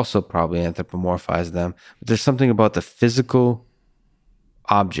I also probably anthropomorphize them. But there's something about the physical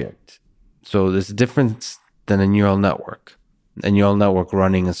object. So there's a difference than a neural network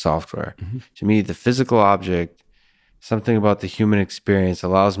running in software. To me, the physical object, something about the human experience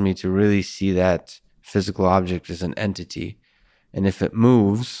allows me to really see that physical object as an entity. And if it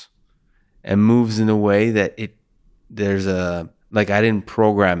moves in a way that I didn't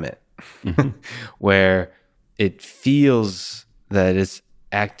program it, where it feels that it's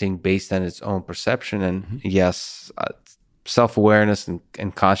acting based on its own perception. And yes, self-awareness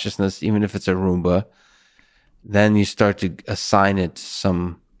and consciousness, even if it's a Roomba, then you start to assign it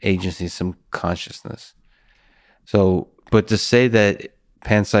some agency, some consciousness. So, but to say that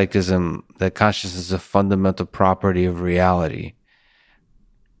panpsychism, that consciousness is a fundamental property of reality,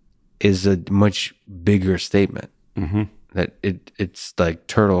 is a much bigger statement. That it's like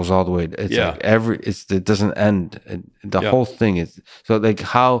turtles all the way. It's like it doesn't end. The whole thing is so like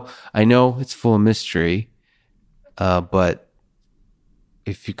how I know it's full of mystery, but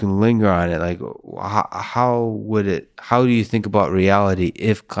if you can linger on it, like how do you think about reality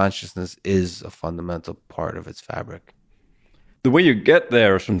if consciousness is a fundamental part of its fabric? The way you get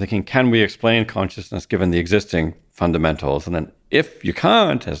there is from thinking, can we explain consciousness given the existing fundamentals? And then if you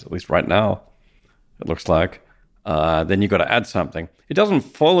can't, as at least right now it looks like, then you've got to add something. It doesn't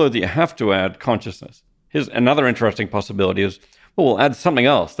follow that you have to add consciousness. Here's another interesting possibility is, we'll add something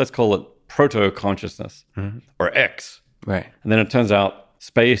else. Let's call it proto-consciousness or X. Right. And then it turns out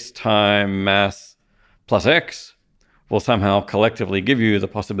space, time, mass plus X will somehow collectively give you the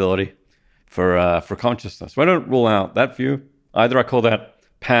possibility for consciousness. So I don't rule out that view. Either I call that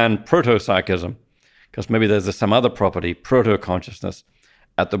pan-proto-psychism, because maybe there's some other property, proto-consciousness,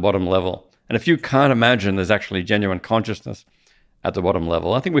 at the bottom level. And if you can't imagine there's actually genuine consciousness at the bottom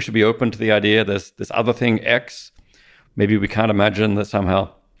level, I think we should be open to the idea there's this other thing, X. Maybe we can't imagine that somehow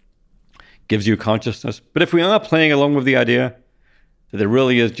gives you consciousness. But if we are playing along with the idea that there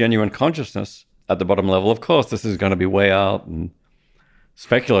really is genuine consciousness at the bottom level, of course, this is going to be way out and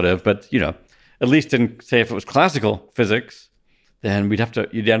speculative. But, at least in, say, if it was classical physics, then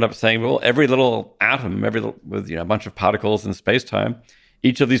you'd end up saying, well, every little atom, with a bunch of particles in space-time,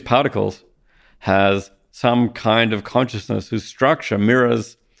 each of these particles has some kind of consciousness whose structure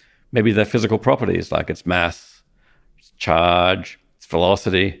mirrors maybe their physical properties, like its mass, its charge, its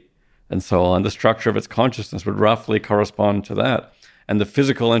velocity, and so on. The structure of its consciousness would roughly correspond to that. And the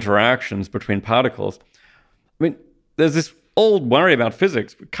physical interactions between particles. I mean, there's this old worry about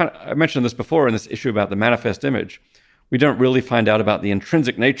physics. I mentioned this before in this issue about the manifest image. We don't really find out about the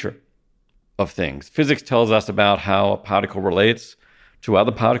intrinsic nature of things. Physics tells us about how a particle relates to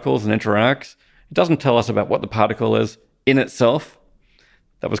other particles and interacts. It doesn't tell us about what the particle is in itself.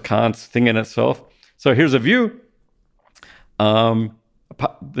 That was Kant's thing in itself. So here's a view. The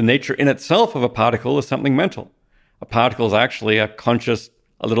nature in itself of a particle is something mental. A particle is actually a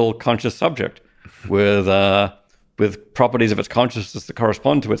little conscious subject with properties of its consciousness that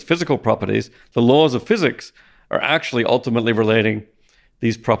correspond to its physical properties. The laws of physics are actually ultimately relating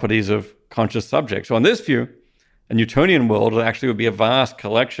these properties of conscious subjects. So in this view, a Newtonian world actually would be a vast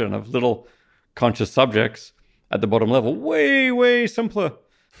collection of little conscious subjects at the bottom level, way, way simpler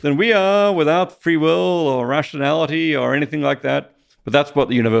than we are, without free will or rationality or anything like that. But that's what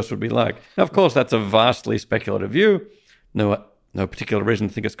the universe would be like. Now, of course, that's a vastly speculative view. No particular reason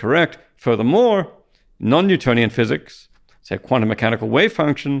to think it's correct. Furthermore, non-Newtonian physics, say a quantum mechanical wave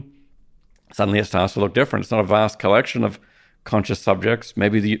function, suddenly it starts to look different. It's not a vast collection of conscious subjects.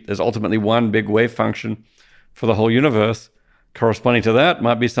 Maybe there's ultimately one big wave function for the whole universe. Corresponding to that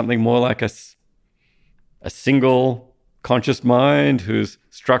might be something more like a single conscious mind whose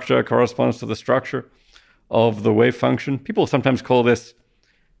structure corresponds to the structure of the wave function. People sometimes call this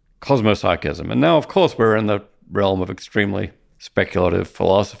cosmopsychism. And now, of course, we're in the realm of extremely speculative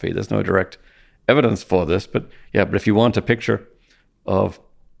philosophy. There's no direct evidence for this. But if you want a picture of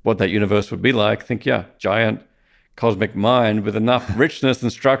what that universe would be like, think, giant cosmic mind with enough richness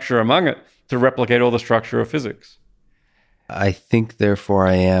and structure among it to replicate all the structure of physics. I think, therefore,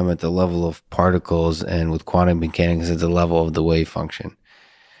 I am at the level of particles, and with quantum mechanics at the level of the wave function.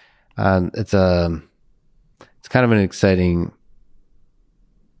 It's kind of an exciting,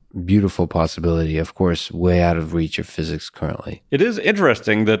 beautiful possibility, of course, way out of reach of physics currently. It is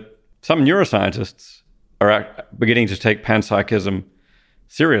interesting that some neuroscientists are beginning to take panpsychism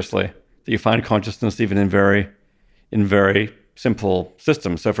seriously, that you find consciousness even in very simple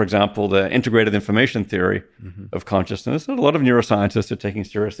systems. So, for example, the integrated information theory of consciousness, that a lot of neuroscientists are taking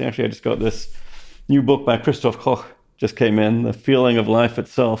seriously. Actually, I just got this new book by Christoph Koch, just came in, The Feeling of Life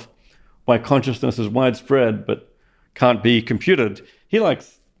Itself, Why Consciousness is Widespread but Can't Be Computed.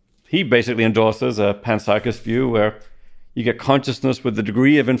 He basically endorses a panpsychist view where you get consciousness with the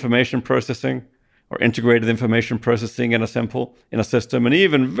degree of information processing or integrated information processing in a system, and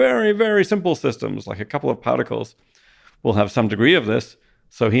even very, very simple systems, like a couple of particles, will have some degree of this.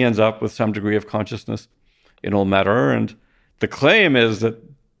 So he ends up with some degree of consciousness in all matter. And the claim is that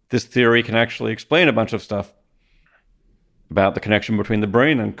this theory can actually explain a bunch of stuff about the connection between the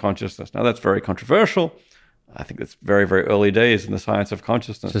brain and consciousness. Now, that's very controversial. I think it's very, very early days in the science of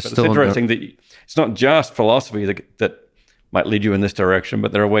consciousness. But it's interesting that it's not just philosophy that might lead you in this direction,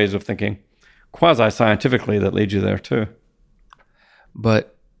 but there are ways of thinking quasi-scientifically that lead you there too.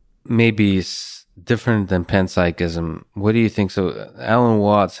 But maybe it's different than panpsychism. What do you think? So Alan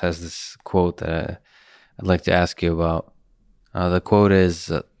Watts has this quote that I'd like to ask you about. The quote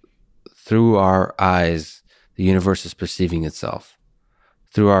is, through our eyes, the universe is perceiving itself.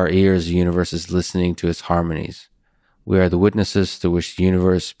 Through our ears, the universe is listening to its harmonies. We are the witnesses through which the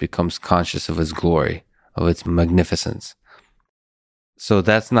universe becomes conscious of its glory, of its magnificence. So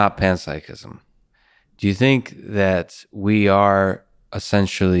that's not panpsychism. Do you think that we are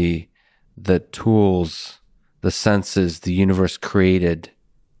essentially the tools, the senses the universe created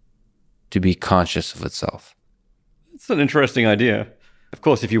to be conscious of itself? It's an interesting idea. Of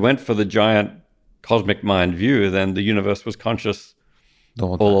course, if you went for the giant cosmic mind view, then the universe was conscious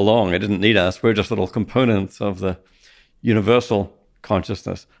all along. It didn't need us. We're just little components of the universal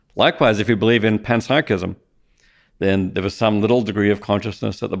consciousness. Likewise, if you believe in panpsychism, then there was some little degree of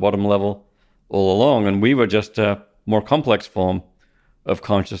consciousness at the bottom level all along, and we were just a more complex form of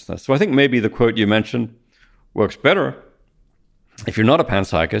consciousness. So I think maybe the quote you mentioned works better. If you're not a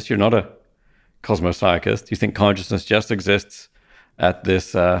panpsychist, you're not a cosmopsychist, you think consciousness just exists at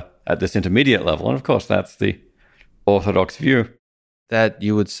this intermediate level. And of course, that's the orthodox view. That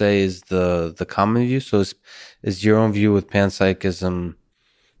you would say is the common view? So is your own view with panpsychism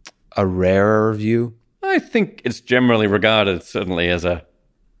a rarer view? I think it's generally regarded certainly as a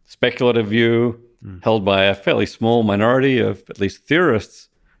speculative view held by a fairly small minority of at least theorists.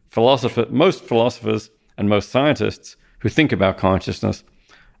 Most philosophers and most scientists who think about consciousness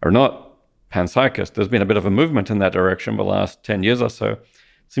are not panpsychists. There's been a bit of a movement in that direction the last 10 years or so. It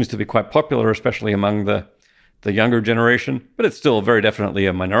seems to be quite popular, especially among the younger generation, but it's still very definitely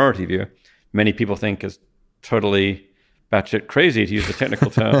a minority view. Many people think is totally batshit crazy, to use the technical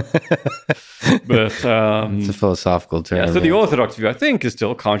term. But it's a philosophical term. Yeah, so the orthodox view, I think, is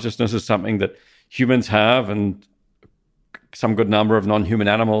still consciousness is something that humans have and some good number of non-human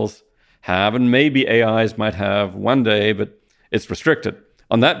animals have, and maybe AIs might have one day, but it's restricted.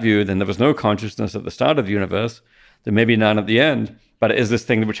 On that view, then there was no consciousness at the start of the universe. There may be none at the end, but it is this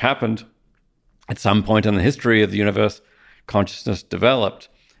thing which happened at some point in the history of the universe. Consciousness developed.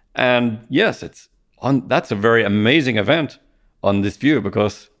 And yes, that's a very amazing event on this view,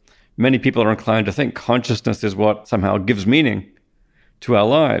 because many people are inclined to think consciousness is what somehow gives meaning to our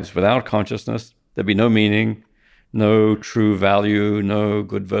lives. Without consciousness, there'd be no meaning, no true value, no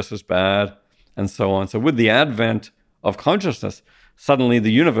good versus bad, and so on. So with the advent of consciousness, suddenly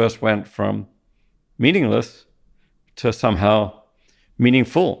the universe went from meaningless to somehow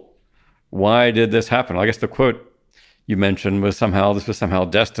meaningful. Why did this happen? I guess the quote you mentioned was this was somehow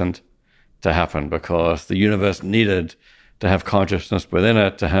destined to happen, because the universe needed to have consciousness within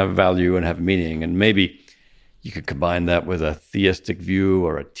it to have value and have meaning. And maybe you could combine that with a theistic view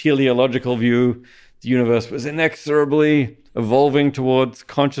or a teleological view. The universe was inexorably evolving towards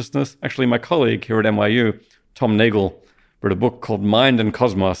consciousness. Actually, my colleague here at NYU, Tom Nagel, wrote a book called Mind and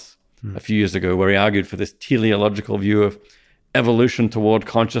Cosmos a few years ago, where he argued for this teleological view of evolution toward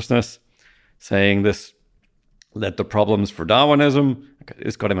consciousness, saying this led to problems for Darwinism.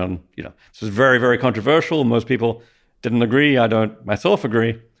 It's got him on, this was very, very controversial. Most people didn't agree. I don't myself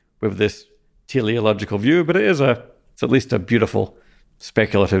agree with this teleological view, but it's at least a beautiful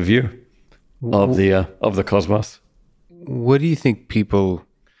speculative view of the cosmos. What do you think people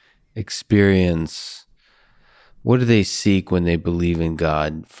experience? What do they seek when they believe in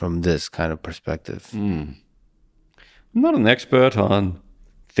God from this kind of perspective? I'm not an expert on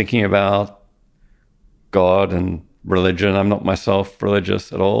thinking about God and religion. I'm not myself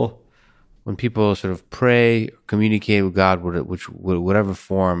religious at all. When people sort of pray, communicate with God, whatever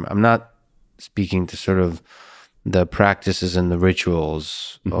form, I'm not speaking to sort of the practices and the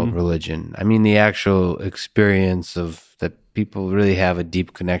rituals of religion. I mean the actual experience of that people really have a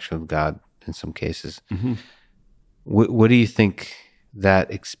deep connection with God in some cases. What do you think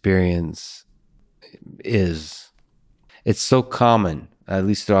that experience is? It's so common, at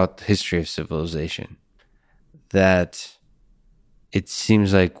least throughout the history of civilization, that it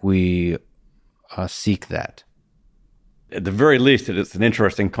seems like we seek that. At the very least, it's an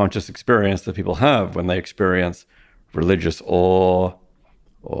interesting conscious experience that people have when they experience religious awe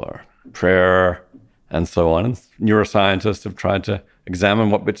or prayer and so on. And neuroscientists have tried to examine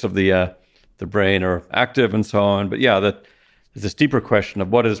what bits of the brain are active and so on. But yeah, there's this deeper question of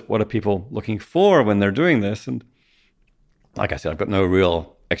what are people looking for when they're doing this? And like I said, I've got no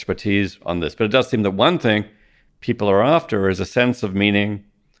real expertise on this, but it does seem that one thing people are after is a sense of meaning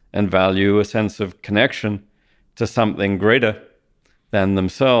and value, a sense of connection to something greater than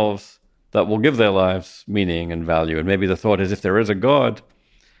themselves that will give their lives meaning and value. And maybe the thought is, if there is a God,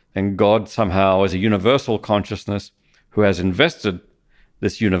 then God somehow is a universal consciousness who has invested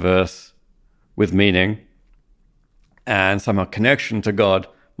this universe with meaning, and somehow connection to God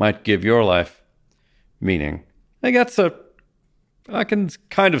might give your life meaning. I think I can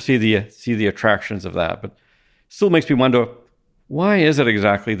kind of see the attractions of that, but still makes me wonder, why is it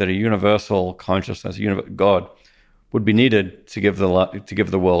exactly that a universal consciousness, God, would be needed to give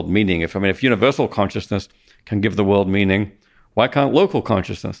the world meaning? If universal consciousness can give the world meaning, why can't local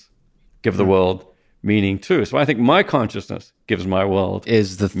consciousness give the world meaning too? So I think my consciousness gives my world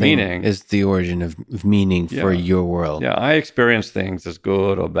meaning. Is the origin of meaning for your world. Yeah, I experience things as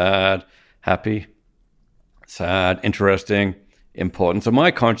good or bad, happy, sad, interesting, important. So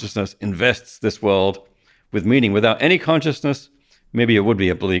my consciousness invests this world with meaning. Without any consciousness, maybe it would be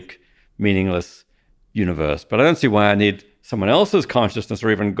a bleak, meaningless universe. But I don't see why I need someone else's consciousness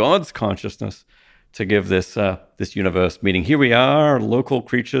or even God's consciousness to give this universe meaning. Here we are, local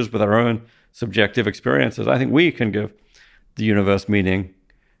creatures with our own subjective experiences. I think we can give the universe meaning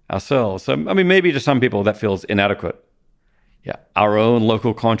ourselves. So, maybe to some people that feels inadequate. Yeah, our own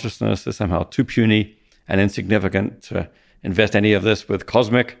local consciousness is somehow too puny and insignificant to invest any of this with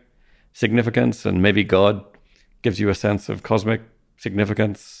cosmic significance, and maybe God gives you a sense of cosmic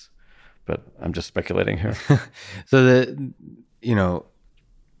significance, but I'm just speculating here. So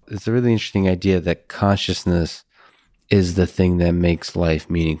it's a really interesting idea that consciousness is the thing that makes life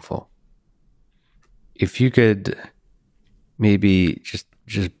meaningful. If you could maybe just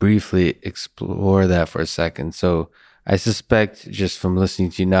briefly explore that for a second. So I suspect just from listening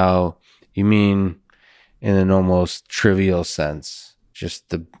to you now, you mean in an almost trivial sense, just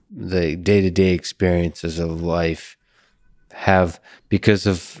the day-to-day experiences of life have, because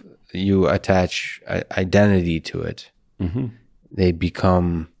of you attach identity to it, they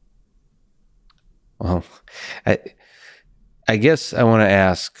become, well, I guess I want to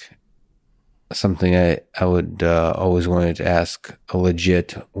ask something I would always wanted to ask a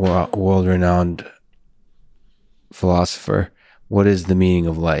legit world-renowned philosopher. What is the meaning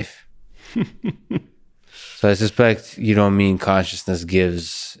of life? So I suspect you don't mean consciousness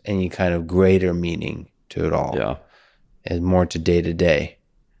gives any kind of greater meaning to it all. Yeah. And more to day to day.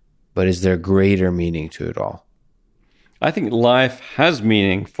 But is there greater meaning to it all? I think life has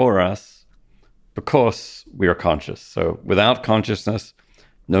meaning for us because we are conscious. So without consciousness,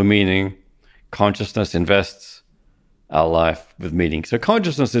 no meaning. Consciousness invests our life with meaning. So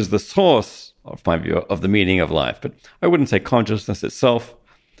consciousness is the source, of my view, of the meaning of life. But I wouldn't say consciousness itself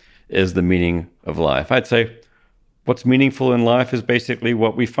is the meaning of life. I'd say what's meaningful in life is basically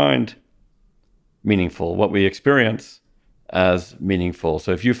what we find meaningful, what we experience as meaningful.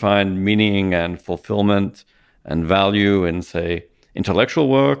 So if you find meaning and fulfillment and value in, say, intellectual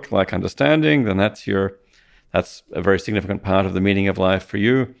work like understanding, then that's a very significant part of the meaning of life for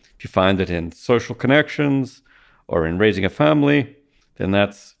you. If you find it in social connections or in raising a family, then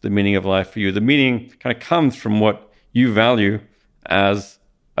that's the meaning of life for you. The meaning kind of comes from what you value as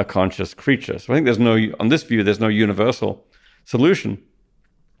a conscious creature. So I think on this view, there's no universal solution,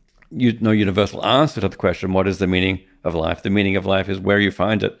 no universal answer to the question, what is the meaning of life? The meaning of life is where you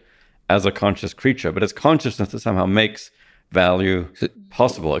find it as a conscious creature. But it's consciousness that somehow makes value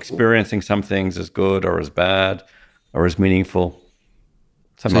possible. Experiencing some things as good or as bad or as meaningful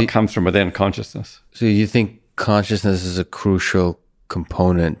somehow comes from within consciousness. So you think consciousness is a crucial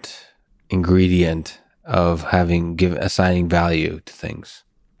component, ingredient of assigning value to things?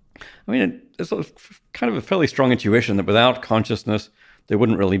 I mean, it's kind of a fairly strong intuition that without consciousness, there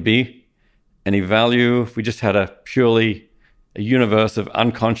wouldn't really be any value. If we just had a universe of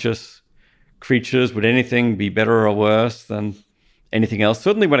unconscious creatures, would anything be better or worse than anything else?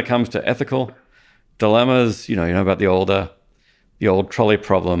 Certainly when it comes to ethical dilemmas, you know about the old trolley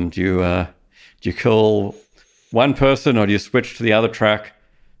problem. Do you kill one person or do you switch to the other track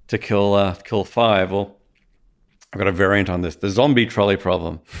to kill five? Well, I've got a variant on this, the zombie trolley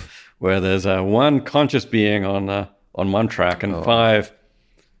problem, where there's one conscious being on one track and five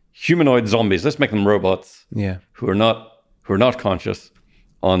humanoid zombies. Let's make them robots. Yeah. Who are not conscious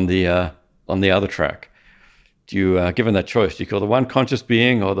on the other track. Do you, given that choice, do you kill the one conscious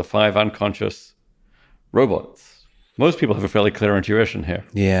being or the five unconscious robots? Most people have a fairly clear intuition here.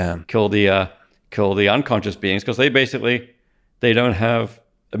 Yeah. Kill the unconscious beings because they don't have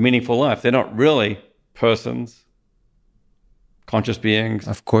a meaningful life. They're not really persons, conscious beings.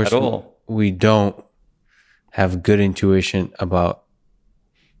 Of course, at all. We don't have good intuition about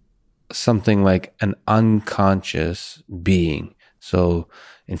something like an unconscious being. So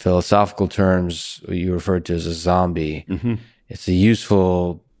in philosophical terms, you referred to as a zombie. Mm-hmm. It's a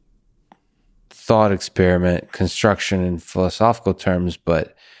useful thought experiment, construction in philosophical terms,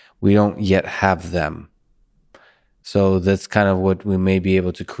 but we don't yet have them. So that's kind of what we may be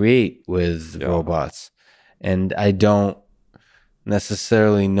able to create with robots. And I don't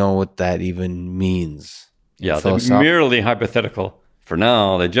necessarily know what that even means. Yeah, they're merely hypothetical. For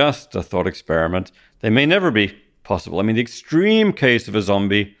now, they're just a thought experiment. They may never be possible. I mean, the extreme case of a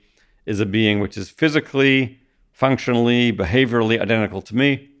zombie is a being which is physically, functionally, behaviorally identical to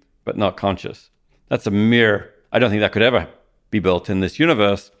me, but not conscious. That's I don't think that could ever be built in this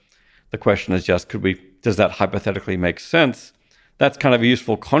universe. The question is just, does that hypothetically make sense? That's kind of a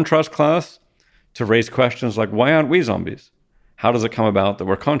useful contrast class to raise questions like, why aren't we zombies? How does it come about that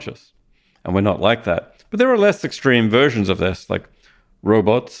we're conscious? And we're not like that. But there are less extreme versions of this, like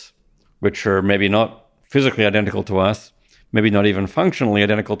robots, which are maybe not physically identical to us, maybe not even functionally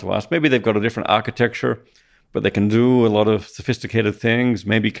identical to us. Maybe they've got a different architecture, but they can do a lot of sophisticated things,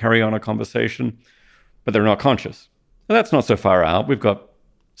 maybe carry on a conversation, but they're not conscious. And that's not so far out. We've got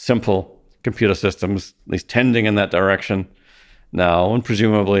simple computer systems, at least tending in that direction now, and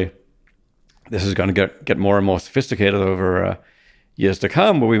presumably this is going to get more and more sophisticated over years to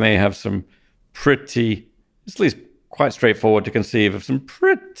come, where we may have some it's at least quite straightforward to conceive of some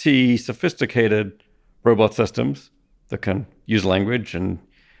pretty sophisticated robot systems that can use language and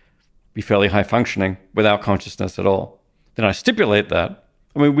be fairly high functioning without consciousness at all. Then I stipulate that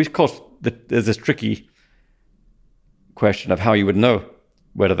I mean, of course, there's this tricky question of how you would know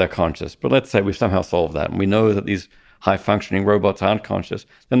whether they're conscious. But let's say we've somehow solved that, and we know that these high-functioning robots aren't conscious.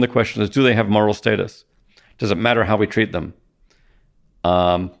 Then the question is, do they have moral status? Does it matter how we treat them?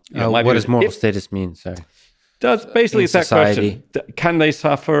 What does moral status mean? Sorry. Basically, it's that question. Can they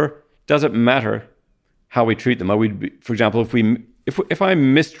suffer? Does it matter how we treat them? For example, if I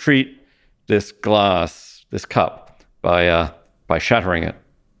mistreat this cup by shattering it,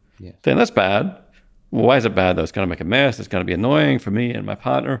 then that's bad. Well, why is it bad though? It's going to make a mess. It's going to be annoying for me and my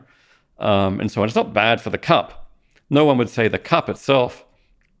partner, and so on. It's not bad for the cup. No one would say the cup itself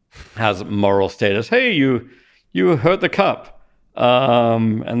has moral status. Hey, you hurt the cup,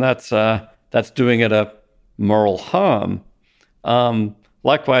 and that's doing it a moral harm.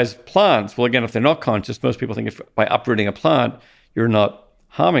 Likewise, plants. Well, again, if they're not conscious, most people think if by uprooting a plant, you're not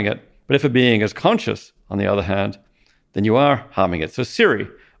harming it. But if a being is conscious, on the other hand, then you are harming it. So Siri,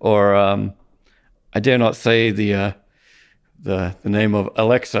 or I dare not say the name of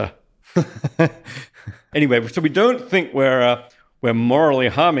Alexa. Anyway, so we don't think we're morally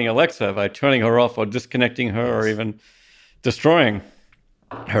harming Alexa by turning her off or disconnecting her or even destroying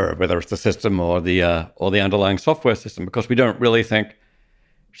her, whether it's the system or the underlying software system, because we don't really think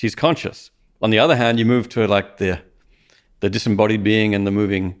she's conscious. On the other hand, you move to like the disembodied being in the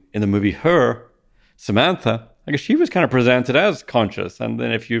movie Her, Samantha. I guess she was kind of presented as conscious, and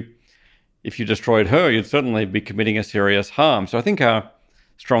then if you destroyed her, you'd certainly be committing a serious harm. So I think our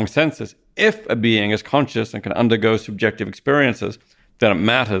strong sense is if a being is conscious and can undergo subjective experiences, then it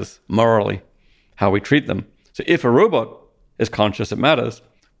matters morally how we treat them. So if a robot is conscious, it matters.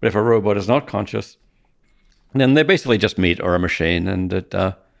 But if a robot is not conscious, then they're basically just meat or a machine, and it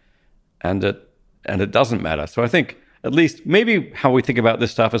doesn't matter. So I think at least maybe how we think about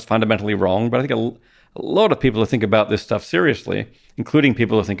this stuff is fundamentally wrong, but I think a lot of people who think about this stuff seriously, including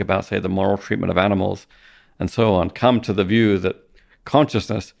people who think about, say, the moral treatment of animals and so on, come to the view that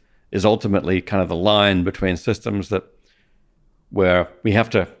consciousness is ultimately kind of the line between systems where we have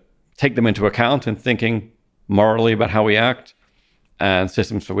to take them into account in thinking morally about how we act, and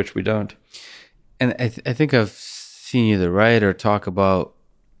systems for which we don't. And I think I've seen you either write or talk about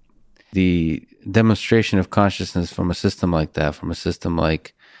the demonstration of consciousness from a system like that, from a system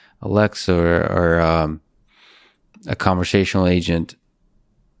like Alexa or a conversational agent,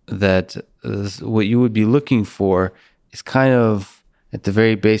 that what you would be looking for is kind of at the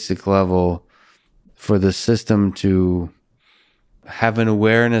very basic level for the system to have an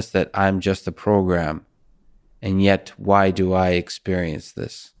awareness that I'm just a program, and yet why do I experience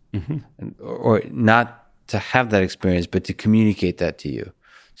this? Mm-hmm. Or not to have that experience, but to communicate that to you.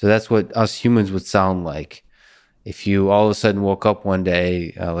 So that's what us humans would sound like if you all of a sudden woke up one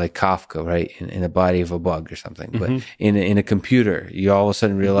day, like Kafka, right, in the body of a bug or something. Mm-hmm. But in a computer, you all of a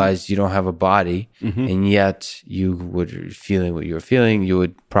sudden realize you don't have a body, and yet you would feeling what you were feeling. You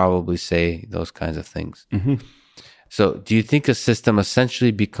would probably say those kinds of things. Mm-hmm. So, do you think a system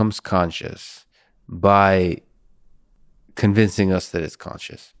essentially becomes conscious by convincing us that it's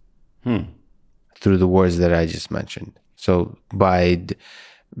conscious through the words that I just mentioned? So, by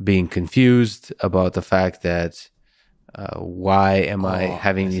being confused about the fact that why am I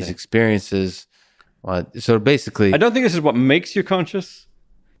having these experiences? So basically, I don't think this is what makes you conscious,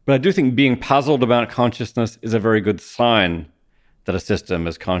 but I do think being puzzled about consciousness is a very good sign that a system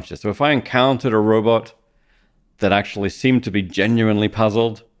is conscious. So if I encountered a robot that actually seemed to be genuinely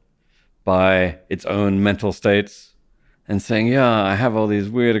puzzled by its own mental states and saying, yeah, I have all these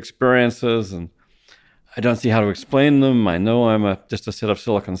weird experiences and I don't see how to explain them. I know I'm just a set of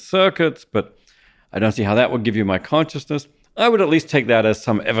silicon circuits, but I don't see how that would give you my consciousness. I would at least take that as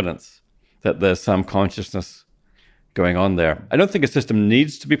some evidence that there's some consciousness going on there. I don't think a system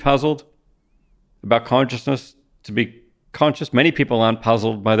needs to be puzzled about consciousness to be conscious. Many people aren't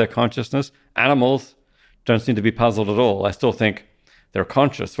puzzled by their consciousness. Animals don't seem to be puzzled at all. I still think they're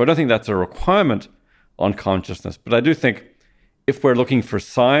conscious. So I don't think that's a requirement on consciousness. But I do think if we're looking for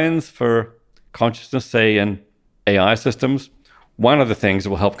signs for consciousness, say in AI systems, one of the things that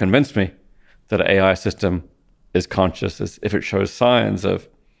will help convince me that an AI system is conscious is if it shows signs of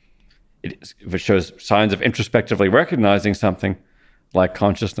introspectively recognizing something like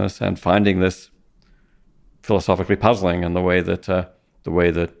consciousness and finding this philosophically puzzling in the way that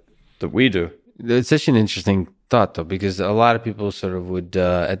we do. It's such an interesting thought, though, because a lot of people sort of would,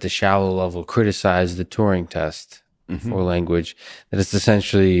 at the shallow level, criticize the Turing test for language. That it's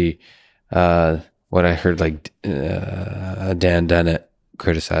essentially what I heard, like Dan Dennett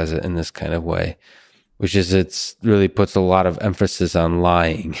criticize it in this kind of way, which is it's really puts a lot of emphasis on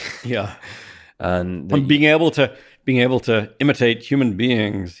lying. Yeah. On being able to being able to imitate human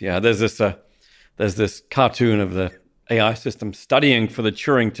beings. Yeah, there's this cartoon of the AI system studying for the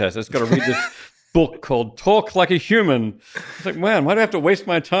Turing test. It's got to read this book called Talk Like a Human. It's like, man, why do I have to waste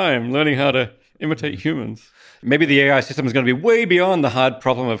my time learning how to imitate humans? Maybe the AI system is going to be way beyond the hard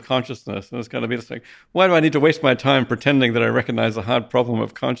problem of consciousness. And it's going to be just like, why do I need to waste my time pretending that I recognize the hard problem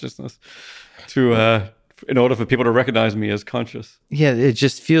of consciousness in order for people to recognize me as conscious? Yeah, it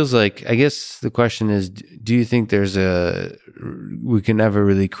just feels like, I guess the question is, do you think we can never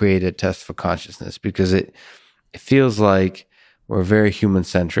really create a test for consciousness? Because it feels like we're very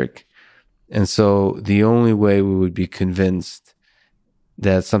human-centric. And so the only way we would be convinced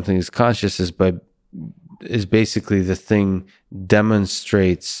that something is conscious is basically the thing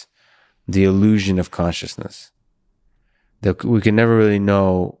demonstrates the illusion of consciousness. That we can never really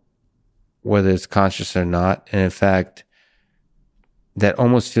know whether it's conscious or not. And in fact, that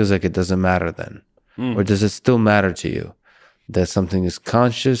almost feels like it doesn't matter then. Or does it still matter to you that something is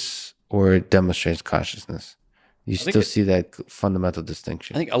conscious or it demonstrates consciousness? You still see that fundamental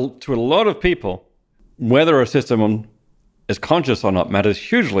distinction. I think to a lot of people, whether a system is conscious or not matters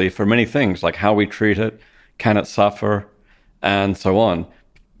hugely for many things, like how we treat it, can it suffer, and so on.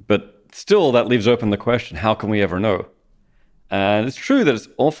 But still, that leaves open the question, how can we ever know? And it's true that it's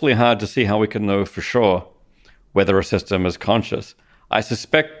awfully hard to see how we can know for sure whether a system is conscious. I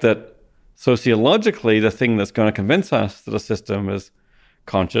suspect that sociologically, the thing that's going to convince us that a system is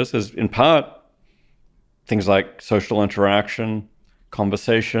conscious is in part things like social interaction,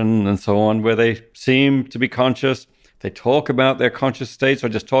 conversation, and so on, where they seem to be conscious. They talk about their conscious states or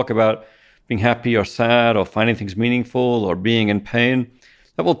just talk about being happy or sad or finding things meaningful or being in pain.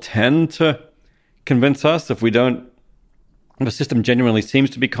 That will tend to convince us if a system genuinely seems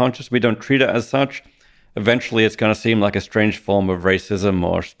to be conscious, we don't treat it as such. Eventually, it's going to seem like a strange form of racism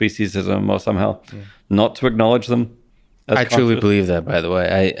or speciesism or somehow not to acknowledge them. I truly believe that, by the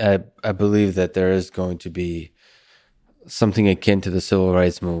way. I believe that there is going to be something akin to the civil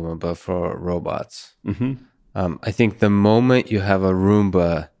rights movement, but for robots. Mm-hmm. I think the moment you have a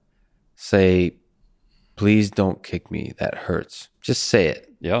Roomba say, please don't kick me, that hurts. Just say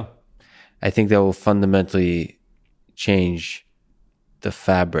it. Yeah. I think that will fundamentally change the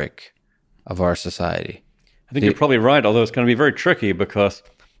fabric of our society. I think you're probably right, although it's going to be very tricky because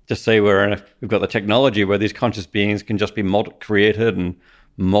just say we've got the technology where these conscious beings can just be created and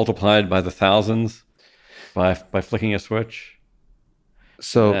multiplied by the thousands by flicking a switch.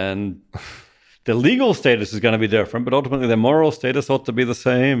 And the legal status is going to be different, but ultimately their moral status ought to be the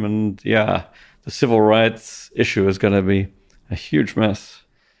same. And the civil rights issue is going to be a huge mess.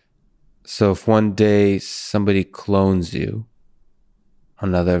 So if one day somebody clones you,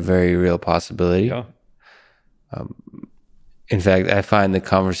 another very real possibility. Yeah. In fact, I find the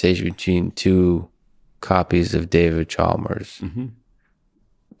conversation between two copies of David Chalmers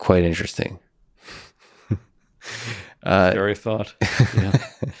quite interesting. Scary thought. Yeah.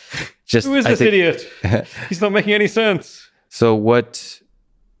 Who is this idiot? He's not making any sense. So what,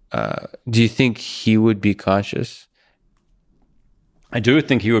 do you think he would be conscious? I do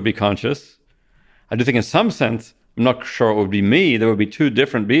think he would be conscious. I do think in some sense, I'm not sure it would be me. There would be two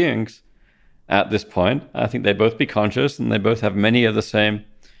different beings at this point. I think they'd both be conscious and they both have many of the same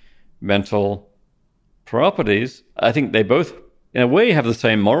mental properties. I think they both, in a way, have the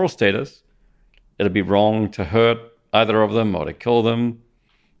same moral status. It'd be wrong to hurt either of them or to kill them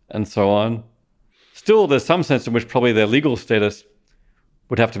and so on. Still, there's some sense in which probably their legal status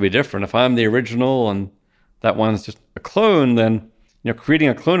would have to be different. If I'm the original and that one's just a clone, then creating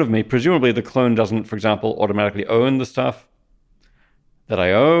a clone of me, presumably the clone doesn't, for example, automatically own the stuff that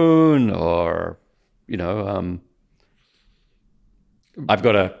I own, or, I've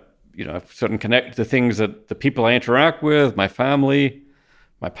got a, certain connect to things that the people I interact with, my family,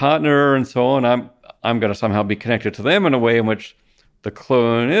 my partner, and so on. I'm going to somehow be connected to them in a way in which the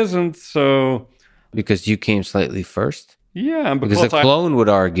clone isn't. So because you came slightly first? Yeah. And because the clone would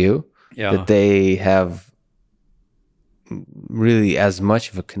argue that they have really as much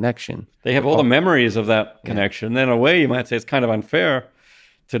of a connection. They have all the memories of that connection. Then in a way, you might say it's kind of unfair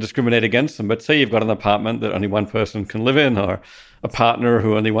to discriminate against them. But say you've got an apartment that only one person can live in, or a partner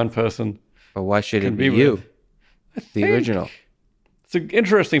who only one person But why should it be you, the original? It's an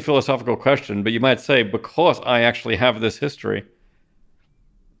interesting philosophical question, but you might say, because I actually have this history,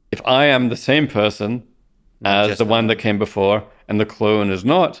 if I am the same person as the one that came before and the clone is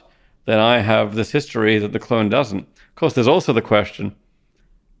not, then I have this history that the clone doesn't. Of course, there's also the question,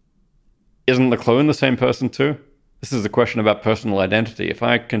 isn't the clone the same person too? This is a question about personal identity. If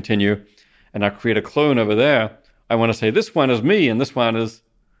I continue and I create a clone over there, I want to say this one is me and this one is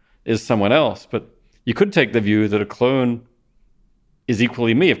someone else. But you could take the view that a clone is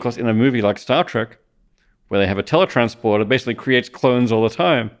equally me. Of course, in a movie like Star Trek, where they have a teletransporter, basically creates clones all the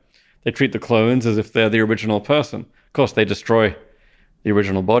time. They treat the clones as if they're the original person. Of course, they destroy the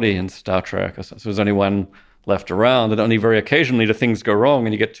original body in Star Trek. So there's only one left around, and only very occasionally do things go wrong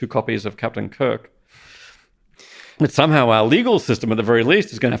and you get 2 copies of Captain Kirk. But somehow our legal system, at the very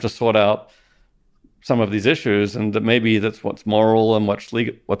least, is going to have to sort out some of these issues, and that maybe that's what's moral and what's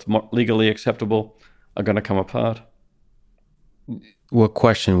legally acceptable are going to come apart. What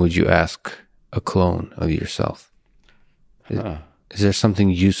question would you ask a clone of yourself? Is there something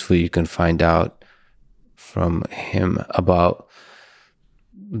useful you can find out from him about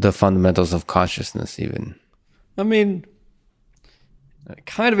the fundamentals of consciousness even? I mean,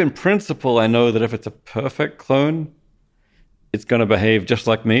 kind of in principle, I know that if it's a perfect clone, it's going to behave just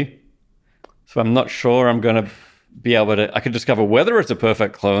like me. So I'm not sure I'm going to be able to... I could discover whether it's a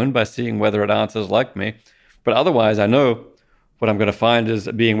perfect clone by seeing whether it answers like me. But otherwise, I know what I'm going to find is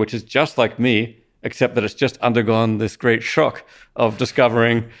a being which is just like me, except that it's just undergone this great shock of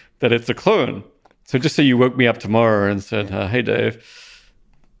discovering that it's a clone. So just say you woke me up tomorrow and said, hey, Dave,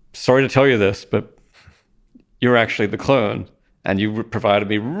 sorry to tell you this, but you're actually the clone. And you provided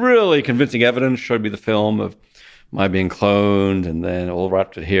me really convincing evidence, showed me the film of my being cloned, and then all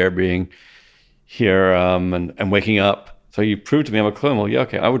wrapped it here, being here and waking up. So you proved to me I'm a clone. Well, yeah,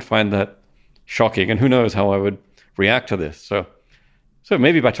 okay, I would find that shocking, and who knows how I would react to this. So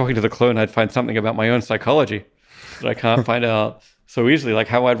maybe by talking to the clone, I'd find something about my own psychology that I can't find out so easily, like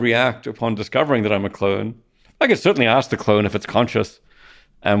how I'd react upon discovering that I'm a clone. I could certainly ask the clone if it's conscious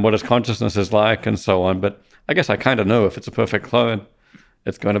and what its consciousness is like and so on, but I guess I kind of know if it's a perfect clone,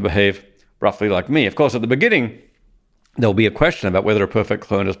 it's going to behave roughly like me. Of course, at the beginning, there'll be a question about whether a perfect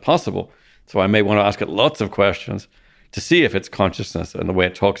clone is possible. So I may want to ask it lots of questions to see if its consciousness and the way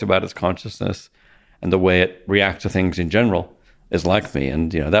it talks about its consciousness and the way it reacts to things in general is like me.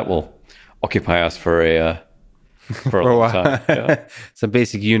 And, that will occupy us for a long time. Yeah. Some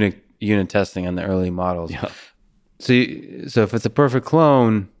basic unit testing on the early models. Yeah. So if it's a perfect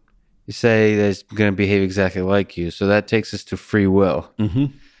clone, you say that it's going to behave exactly like you. So that takes us to free will. Mm-hmm.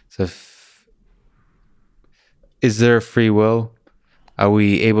 So is there free will? Are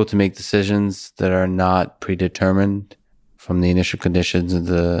we able to make decisions that are not predetermined from the initial conditions of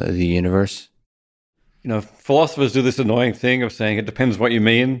the universe? Philosophers do this annoying thing of saying it depends what you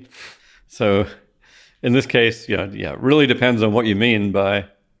mean. So in this case, it really depends on what you mean by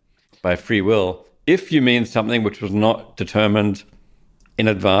free will. If you mean something which was not determined in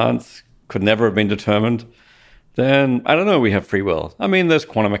advance, could never have been determined, then I don't know, we have free will. I mean, there's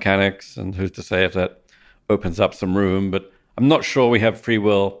quantum mechanics, and who's to say if that opens up some room, but I'm not sure we have free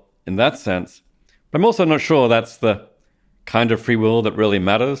will in that sense. But I'm also not sure that's the kind of free will that really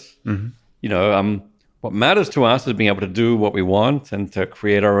matters. Mm-hmm. What matters to us is being able to do what we want and to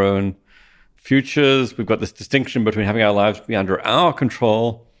create our own futures. We've got this distinction between having our lives be under our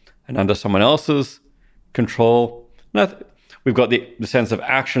control and under someone else's control. We've got the sense of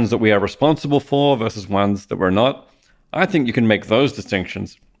actions that we are responsible for versus ones that we're not. I think you can make those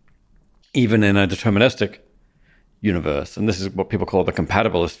distinctions even in a deterministic universe. And this is what people call the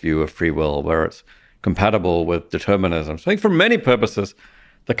compatibilist view of free will, where it's compatible with determinism. So I think for many purposes,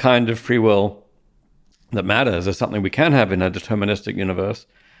 the kind of free will that matters is something we can have in a deterministic universe.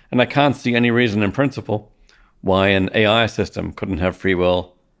 And I can't see any reason in principle why an AI system couldn't have free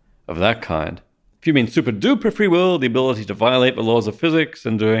will of that kind. If you mean super duper free will, the ability to violate the laws of physics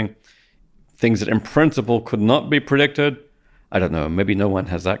and doing things that in principle could not be predicted, I don't know, maybe no one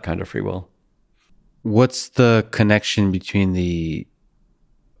has that kind of free will. What's the connection between the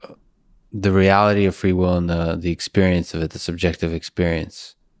reality of free will and the experience of it, the subjective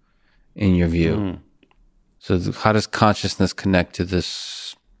experience, in your view? So how does consciousness connect to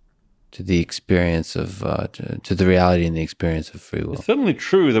this, to the experience of, to the reality and the experience of free will? It's certainly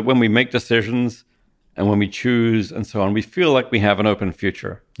true that when we make decisions and when we choose and so on, we feel like we have an open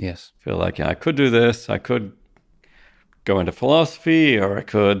future. Yes. Feel like, I could do this, I could go into philosophy, or I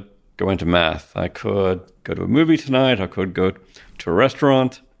could go into math. I could go to a movie tonight, I could go to a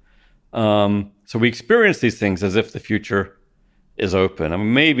restaurant. So we experience these things as if the future is open.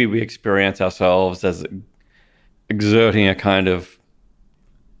 And maybe we experience ourselves as exerting a kind of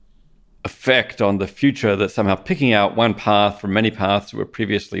effect on the future that's somehow picking out one path from many paths that were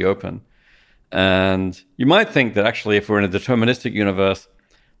previously open. And you might think that actually if we're in a deterministic universe,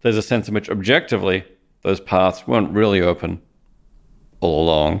 there's a sense in which objectively those paths weren't really open all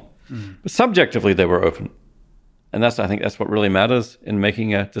along. But subjectively they were open. And I think that's what really matters in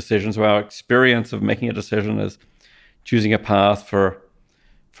making a decision. So our experience of making a decision is choosing a path for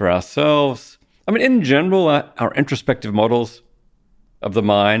ourselves. I mean, in general, our introspective models of the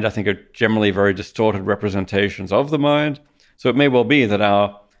mind, I think, are generally very distorted representations of the mind. So it may well be that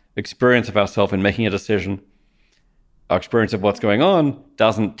our experience of ourselves in making a decision, our experience of what's going on,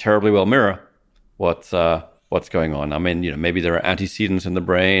 doesn't terribly well mirror what's going on. I mean, maybe there are antecedents in the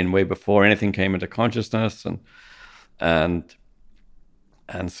brain way before anything came into consciousness, and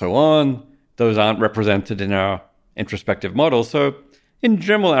so on. Those aren't represented in our introspective models. So, in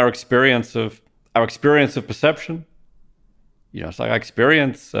general, our experience of perception, it's like I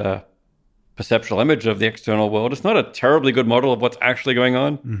experience a perceptual image of the external world. It's not a terribly good model of what's actually going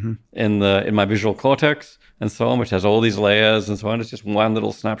on in my visual cortex and so on, which has all these layers and so on. It's just one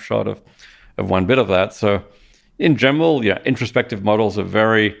little snapshot of one bit of that. So, in general, introspective models are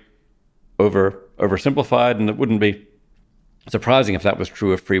very oversimplified, and it wouldn't be surprising if that was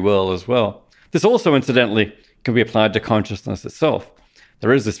true of free will as well. This also, incidentally, can be applied to consciousness itself.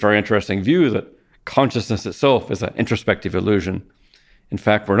 There is this very interesting view that consciousness itself is an introspective illusion. In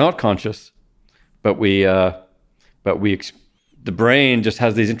fact, we're not conscious, but the brain just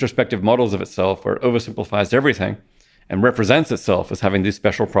has these introspective models of itself where it oversimplifies everything and represents itself as having these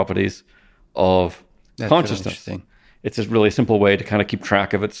special properties of consciousness. It's a really simple way to kind of keep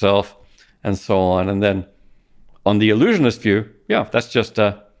track of itself and so on. And then on the illusionist view, that's just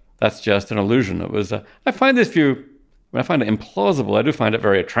an illusion. I find this view, I find it implausible. I do find it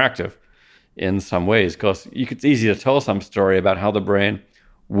very attractive in some ways, because it's easy to tell some story about how the brain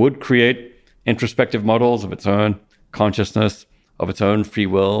would create introspective models of its own consciousness, of its own free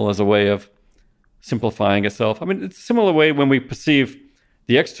will, as a way of simplifying itself. I mean, it's a similar way when we perceive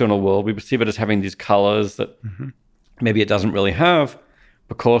the external world, we perceive it as having these colors that maybe it doesn't really have,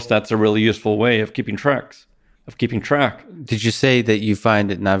 because that's a really useful way of keeping track. Did you say that you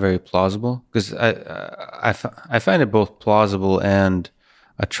find it not very plausible? Because I find it both plausible and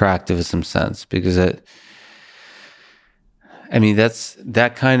attractive in some sense, because that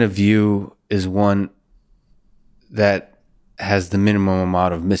kind of view is one that has the minimum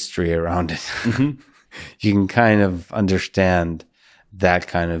amount of mystery around it. You can kind of understand that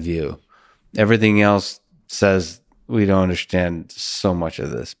kind of view. Everything else says we don't understand so much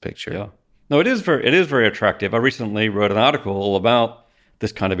of this picture. Yeah. No, it is very attractive. I recently wrote an article about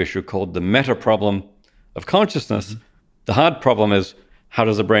this kind of issue called the meta problem of consciousness. The hard problem is, how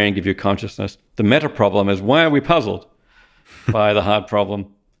does the brain give you consciousness? The meta problem is, why are we puzzled by the hard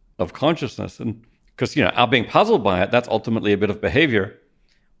problem of consciousness? And because, our being puzzled by it, that's ultimately a bit of behavior.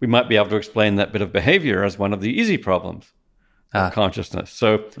 We might be able to explain that bit of behavior as one of the easy problems of consciousness.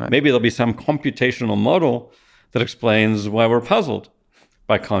 So maybe there'll be some computational model that explains why we're puzzled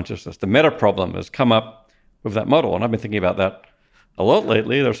by consciousness. The meta problem has come up with that model, and I've been thinking about that a lot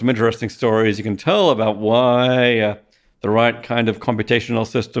lately. There's some interesting stories you can tell about why the right kind of computational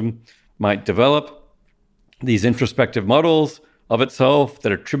system might develop these introspective models of itself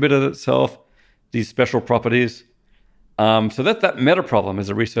that attribute to itself these special properties. So that meta problem is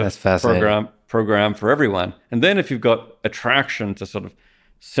a research program for everyone. And then if you've got attraction to sort of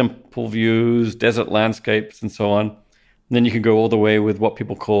simple views, desert landscapes, and so on, then you can go all the way with what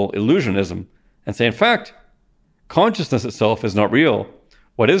people call illusionism and say, in fact, consciousness itself is not real.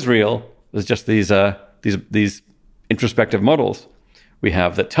 What is real is just these introspective models we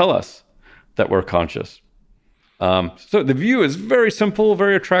have that tell us that we're conscious. So the view is very simple,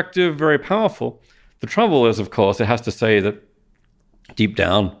 very attractive, very powerful. The trouble is, of course, it has to say that deep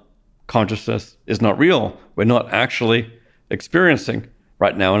down, consciousness is not real. We're not actually experiencing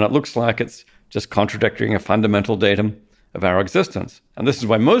right now, and it looks like it's just contradicting a fundamental datum of our existence. And this is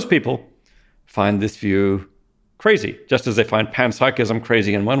why most people find this view crazy, just as they find panpsychism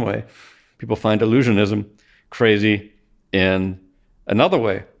crazy in one way. People find illusionism crazy in another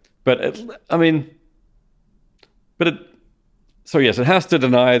way. So yes, it has to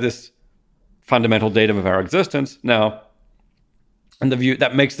deny this fundamental datum of our existence. Now, and the view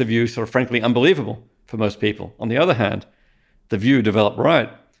that makes the view sort of frankly unbelievable for most people. On the other hand, the view developed right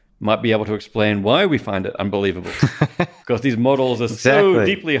might be able to explain why we find it unbelievable, because these models are so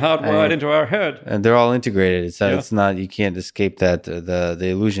deeply hardwired into our head, and they're all integrated. So it's not, you can't escape that the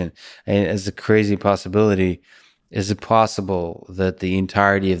illusion. And as a crazy possibility, is it possible that the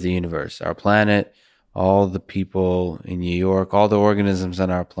entirety of the universe, our planet, all the people in New York, all the organisms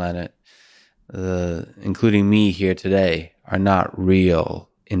on our planet, including me here today, are not real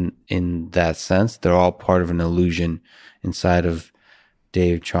in that sense? They're all part of an illusion inside of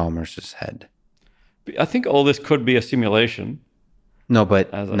Dave Chalmers' head. I think all this could be a simulation. No,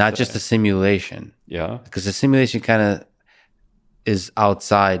 but not just a simulation. Yeah. Because the simulation kind of is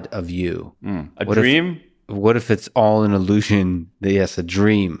outside of you. A dream? what if it's all an illusion? That yes, a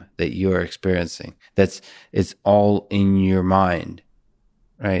dream that you're experiencing. It's all in your mind,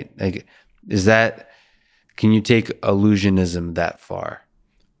 right? Like, is that? Can you take illusionism that far?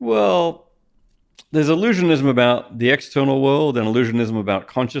 Well, there's illusionism about the external world and illusionism about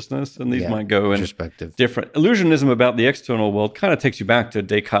consciousness, and these might go in perspective. Different. Illusionism about the external world kind of takes you back to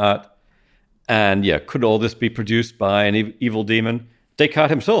Descartes. And could all this be produced by an evil demon? Descartes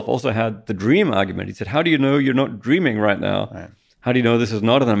himself also had the dream argument. He said, how do you know you're not dreaming right now? Right. How do you know this is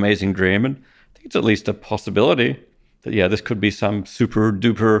not an amazing dream? And I think it's at least a possibility that, this could be some super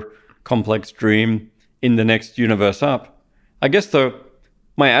duper complex dream in the next universe up. I guess, though,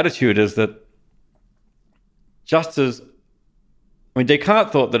 my attitude is that Descartes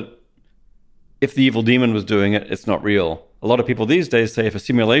thought that if the evil demon was doing it, it's not real. A lot of people these days say if a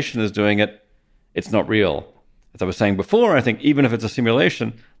simulation is doing it, it's not real. As I was saying before, I think even if it's a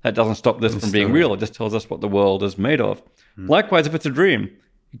simulation, that doesn't stop this from being real. It just tells us what the world is made of. Likewise, if it's a dream,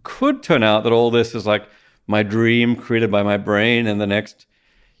 it could turn out that all this is like my dream created by my brain and the next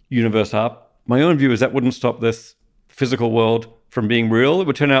universe up. My own view is that wouldn't stop this physical world from being real. It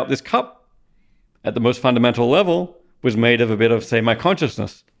would turn out this cup, at the most fundamental level, was made of a bit of, say, my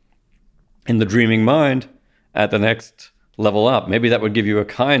consciousness in the dreaming mind at the next level up. Maybe that would give you a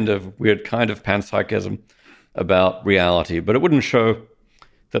weird kind of panpsychism about reality, but it wouldn't show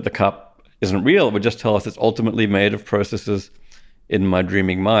that the cup isn't real. It would just tell us it's ultimately made of processes in my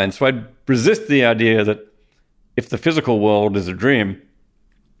dreaming mind. So I'd resist the idea that if the physical world is a dream,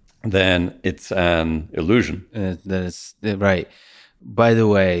 then it's an illusion. That is right. By the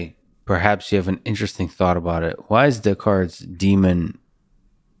way, perhaps you have an interesting thought about it. Why is Descartes' demon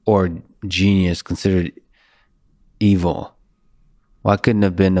or genius considered evil? Why couldn't it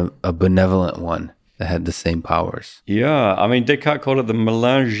have been a benevolent one that had the same powers? Yeah, I mean, Descartes called it the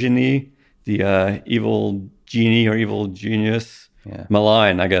malign, the evil genie or evil genius. Yeah.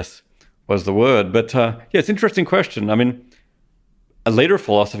 Malign, I guess, was the word. But it's an interesting question. I mean, a later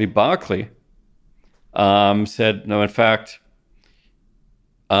philosophy, Berkeley, said, no, in fact,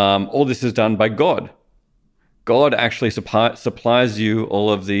 all this is done by God. God actually supplies you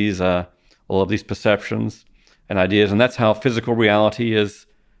all of these perceptions and ideas, and that's how physical reality is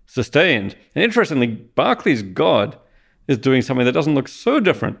sustained. And interestingly, Berkeley's God is doing something that doesn't look so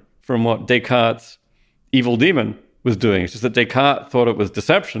different from what Descartes' evil demon was doing. It's just that Descartes thought it was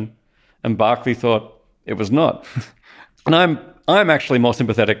deception, and Berkeley thought it was not. And I'm actually more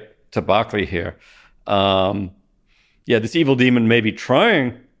sympathetic to Berkeley here. This evil demon may be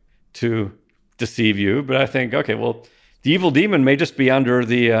trying to deceive you, but I think, okay, well, the evil demon may just be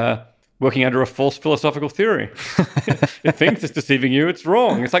working under a false philosophical theory. It thinks it's deceiving you. It's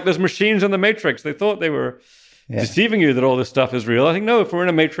wrong. It's like those machines in the Matrix. They thought they were deceiving you, that all this stuff is real. I think, no, if we're in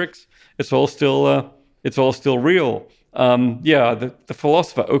a Matrix, it's all still real. The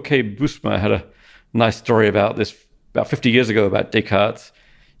philosopher O.K. Busma had a nice story about this about 50 years ago about Descartes'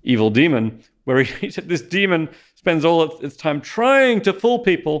 evil demon, where he said this demon spends all its time trying to fool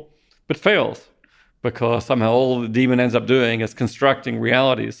people, but fails, because somehow all the demon ends up doing is constructing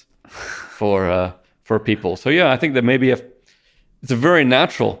realities for people. So I think that maybe it's very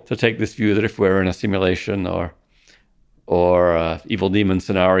natural to take this view that if we're in a simulation or a evil demon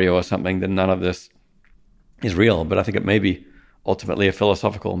scenario or something, then none of this is real. But I think it may be ultimately a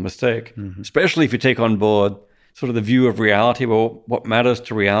philosophical mistake, especially if you take on board sort of the view of reality. Well, what matters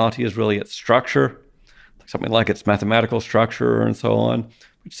to reality is really its structure, something like its mathematical structure and so on,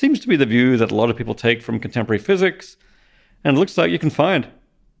 which seems to be the view that a lot of people take from contemporary physics. And it looks like you can find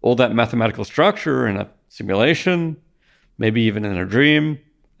all that mathematical structure in a simulation, maybe even in a dream,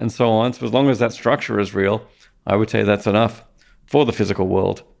 and so on. So as long as that structure is real, I would say that's enough for the physical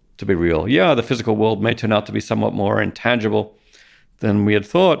world to be real. Yeah, the physical world may turn out to be somewhat more intangible than we had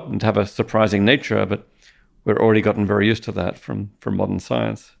thought and have a surprising nature, but we've already gotten very used to that from modern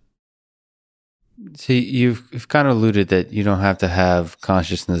science. See, you've kind of alluded that you don't have to have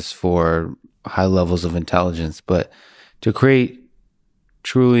consciousness for high levels of intelligence, but to create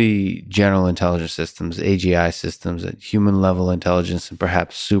truly general intelligence systems, AGI systems, at human level intelligence and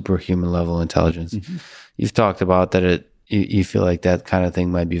perhaps superhuman level intelligence, you've talked about that you feel like that kind of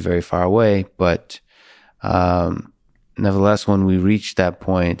thing might be very far away, but nevertheless, when we reach that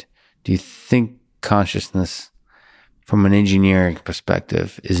point, do you think consciousness from an engineering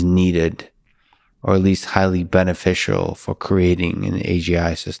perspective is needed, or at least highly beneficial for creating an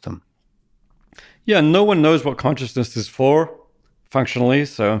AGI system? Yeah, no one knows what consciousness is for functionally.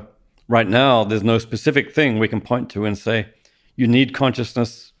 So right now, there's no specific thing we can point to and say, you need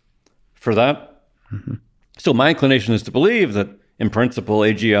consciousness for that. Still, my inclination is to believe that in principle,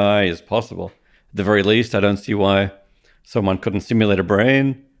 AGI is possible. At the very least, I don't see why someone couldn't simulate a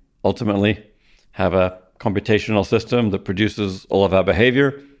brain, ultimately have a computational system that produces all of our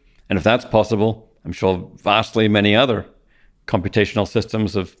behavior. And if that's possible, I'm sure vastly many other computational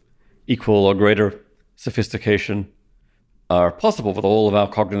systems of equal or greater sophistication are possible with all of our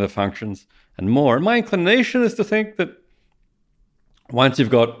cognitive functions and more. And my inclination is to think that once you've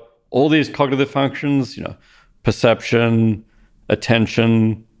got all these cognitive functions, perception,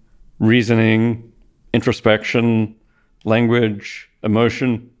 attention, reasoning, introspection, language,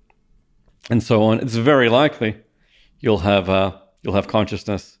 emotion, and so on, it's very likely you'll have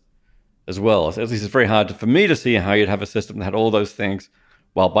consciousness as well. At least it's very hard for me to see how you'd have a system that had all those things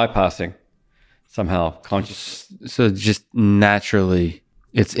while bypassing somehow consciousness. So just naturally,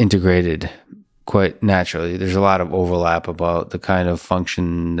 it's integrated quite naturally. There's a lot of overlap about the kind of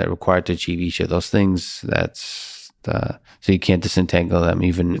function that required to achieve each of those things. So you can't disentangle them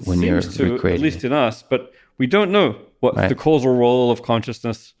even when you're recreating. At least in us, but we don't know what the causal role of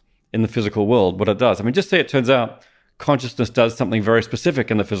consciousness in the physical world, what it does. I mean, just say it turns out consciousness does something very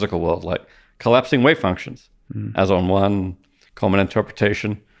specific in the physical world, like collapsing wave functions, as on one common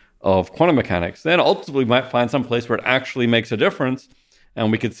interpretation of quantum mechanics. Then ultimately we might find some place where it actually makes a difference,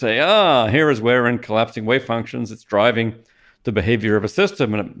 and we could say, here is where in collapsing wave functions it's driving the behavior of a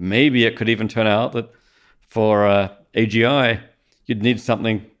system, and maybe it could even turn out that for AGI, you'd need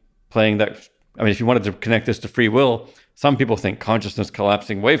something playing that. I mean, if you wanted to connect this to free will, some people think consciousness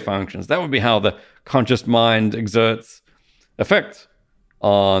collapsing wave functions. That would be how the conscious mind exerts effect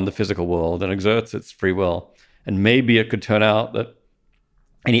on the physical world and exerts its free will. And maybe it could turn out that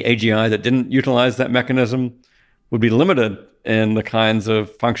any AGI that didn't utilize that mechanism would be limited in the kinds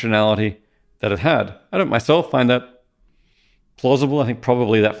of functionality that it had. I don't myself find that plausible. I think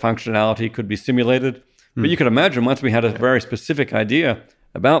probably that functionality could be simulated. But you could imagine once we had a very specific idea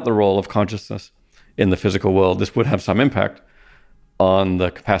about the role of consciousness in the physical world, this would have some impact on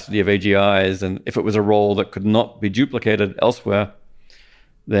the capacity of AGIs. And if it was a role that could not be duplicated elsewhere,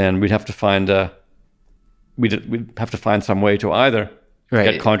 then we'd have to find some way to either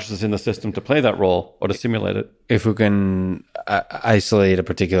get consciousness in the system to play that role or to simulate it. If we can isolate a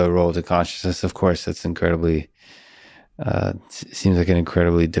particular role to consciousness, of course, that's seems like an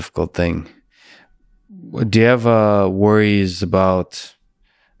incredibly difficult thing. Do you have worries about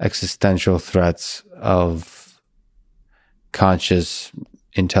existential threats of conscious,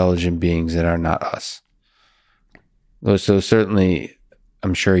 intelligent beings that are not us? So certainly,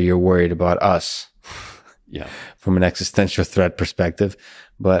 I'm sure you're worried about us. Yeah. From an existential threat perspective,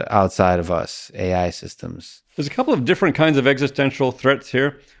 but outside of us, AI systems. There's a couple of different kinds of existential threats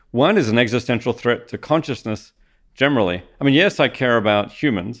here. One is an existential threat to consciousness generally. I mean, yes, I care about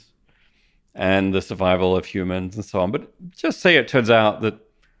humans and the survival of humans and so on, but just say it turns out that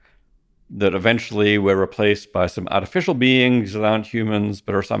eventually we're replaced by some artificial beings that aren't humans,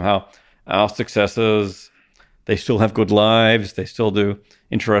 but are somehow our successors. They still have good lives. They still do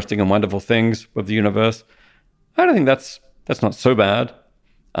interesting and wonderful things with the universe. I don't think that's not so bad.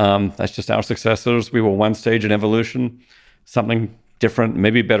 That's just our successors. We were one stage in evolution. Something different,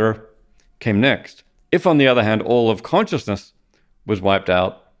 maybe better, came next. If, on the other hand, all of consciousness was wiped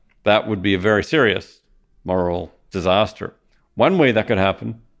out, that would be a very serious moral disaster. One way that could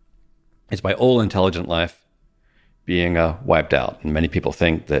happen is by all intelligent life being wiped out. And many people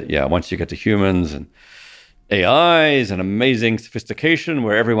think that, once you get to humans and AIs and amazing sophistication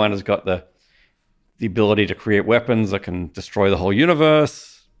where everyone has got the ability to create weapons that can destroy the whole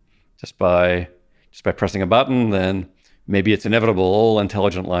universe just by pressing a button, then maybe it's inevitable all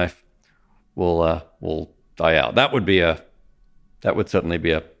intelligent life will die out. That would certainly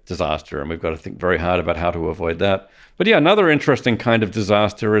be a disaster, and we've got to think very hard about how to avoid that. But another interesting kind of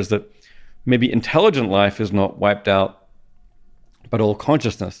disaster is that maybe intelligent life is not wiped out, but all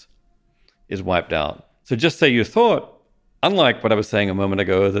consciousness is wiped out. So just say you thought, unlike what I was saying a moment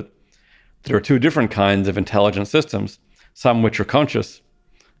ago, that there are two different kinds of intelligent systems, some which are conscious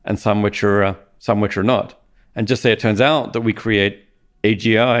and some which are not. And just say it turns out that we create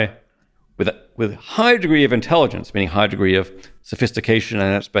AGI with high degree of intelligence, meaning high degree of sophistication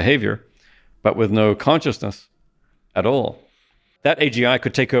in its behavior, but with no consciousness at all. That AGI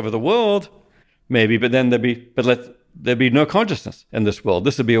could take over the world, maybe, but then there'd be no consciousness in this world.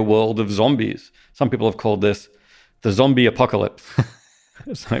 This would be a world of zombies. Some people have called this the zombie apocalypse.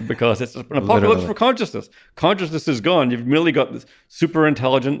 Because it's an apocalypse Literally. For consciousness. Consciousness is gone. You've merely got this super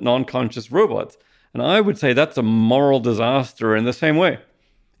intelligent, non-conscious robots. And I would say that's a moral disaster in the same way.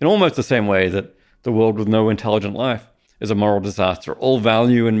 In almost the same way that the world with no intelligent life is a moral disaster. All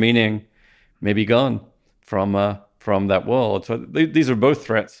value and meaning may be gone from that world. So these are both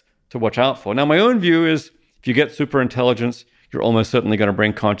threats to watch out for. Now, my own view is if you get super intelligence, you're almost certainly going to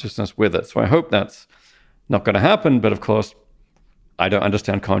bring consciousness with it. So I hope that's not going to happen. But of course, I don't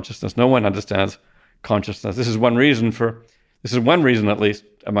understand consciousness. No one understands consciousness. This is one reason, at least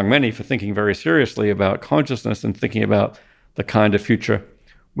among many, for thinking very seriously about consciousness and thinking about the kind of future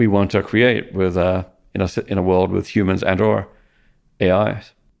we want to create with in a world with humans and or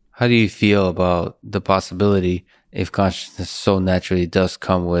AIs. How do you feel about the possibility, if consciousness so naturally does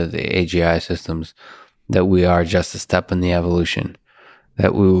come with the AGI systems, that we are just a step in the evolution,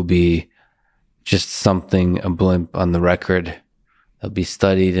 that we will be just something, a blimp on the record that'll be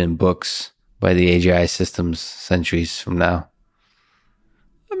studied in books by the AGI systems centuries from now?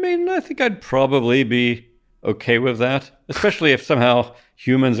 I mean, I think I'd probably be okay with that, especially if somehow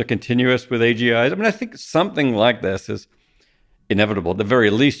humans are continuous with AGIs. I mean, I think something like this is inevitable. At the very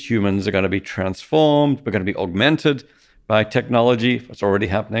least, humans are going to be transformed. We're going to be augmented by technology. It's already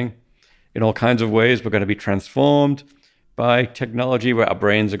happening in all kinds of ways. We're going to be transformed by technology, where our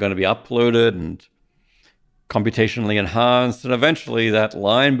brains are going to be uploaded and computationally enhanced. And eventually that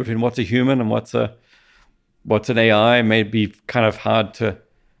line between what's a human and what's an AI may be kind of hard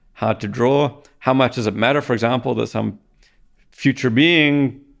to draw. How much does it matter, for example, that some future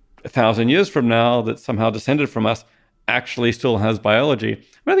being 1,000 years from now that somehow descended from us actually still has biology? I mean,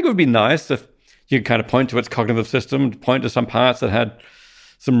 I think it would be nice if you could kind of point to its cognitive system, point to some parts that had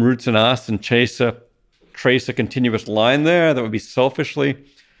some roots in us and trace a continuous line there. That would be selfishly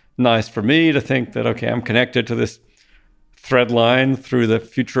nice for me to think that, okay, I'm connected to this thread line through the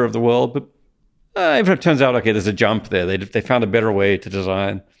future of the world. But even if it turns out, okay, there's a jump there. They found a better way to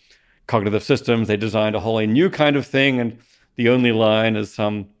design cognitive systems. They designed a wholly new kind of thing, and the only line is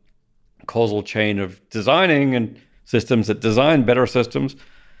some causal chain of designing and systems that design better systems.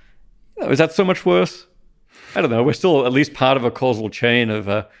 Is that so much worse? I don't know. We're still at least part of a causal chain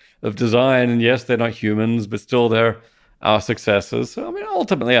of design, and yes, they're not humans, but still they're our successors. So, I mean,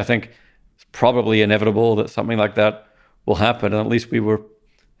 ultimately, I think it's probably inevitable that something like that will happen, and at least we were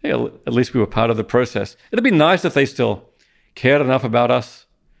part of the process. It'd be nice if they still cared enough about us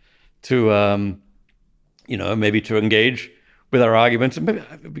to, maybe to engage with our arguments. And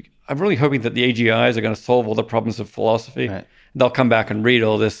maybe, I'm really hoping that the AGIs are going to solve all the problems of philosophy. Right. They'll come back and read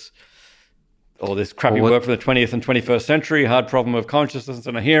all this crappy work from the 20th and 21st century, hard problem of consciousness,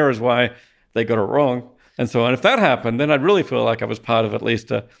 and here is why they got it wrong, and so on. If that happened, then I'd really feel like I was part of at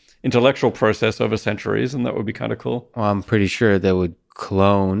least an intellectual process over centuries, and that would be kind of cool. Well, I'm pretty sure they would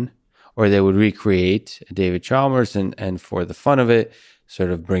clone or they would recreate David Chalmers and for the fun of it, sort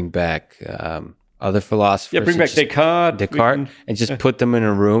of bring back other philosophers. Yeah, bring back Descartes. And just put them in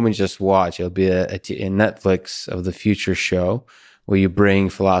a room and just watch. It'll be a Netflix of the future show where you bring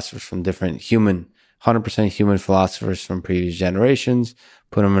philosophers from different 100% human philosophers from previous generations,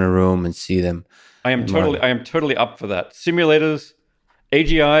 put them in a room and see them. I am totally up for that. Simulators,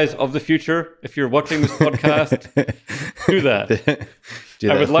 AGIs of the future. If you're watching this podcast, do that.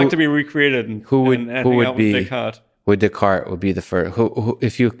 I would like to be recreated and hang out with Descartes. Descartes would be the first. Who,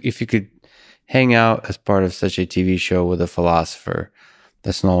 if you could hang out as part of such a TV show with a philosopher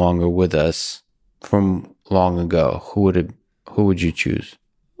that's no longer with us from long ago, who would you choose?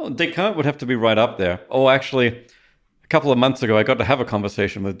 Well, Descartes would have to be right up there. Oh, actually, a couple of months ago, I got to have a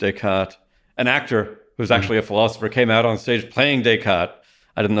conversation with Descartes. An actor who's actually a philosopher came out on stage playing Descartes.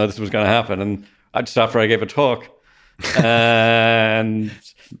 I didn't know this was going to happen, and just after I gave a talk, and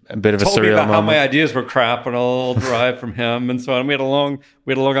a bit of a told surreal me about moment. how my ideas were crap and all derived from him, and so on. We had a long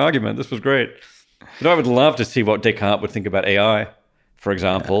argument. This was great. I would love to see what Descartes would think about AI, for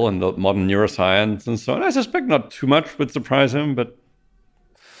example, and the modern neuroscience and so on. I suspect not too much would surprise him, but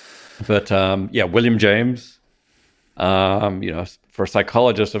William James, for a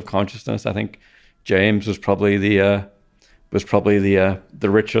psychologist of consciousness, I think James was probably the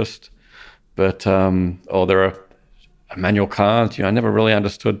richest. But there are Immanuel Kant. I never really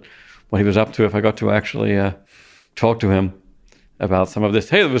understood what he was up to. If I got to actually talk to him about some of this,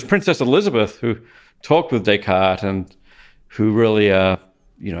 hey, there was Princess Elizabeth who talked with Descartes and who really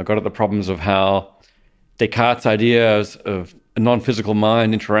got at the problems of how Descartes' ideas of a non-physical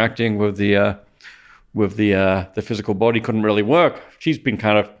mind interacting with the physical body couldn't really work. She's been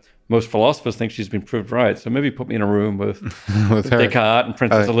most philosophers think she's been proved right. So maybe put me in a room with Descartes and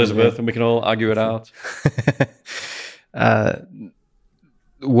Princess Elizabeth, and we can all argue it out.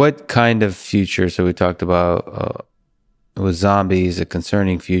 What kind of future? So we talked about with zombies, a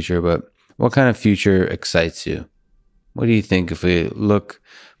concerning future, but what kind of future excites you? What do you think if we look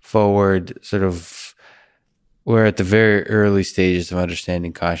forward, sort of, we're at the very early stages of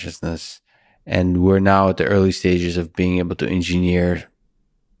understanding consciousness, and we're now at the early stages of being able to engineer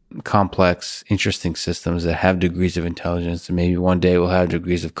complex, interesting systems that have degrees of intelligence, and maybe one day we'll have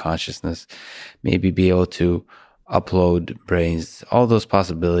degrees of consciousness, maybe be able to upload brains, all those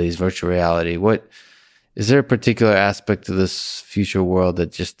possibilities, virtual reality. What is there a particular aspect of this future world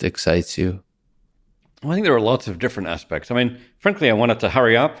that just excites you? Well, I think there are lots of different aspects. I mean, frankly, I want it to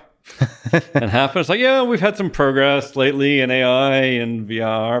hurry up and happen. It's like, yeah, we've had some progress lately in AI and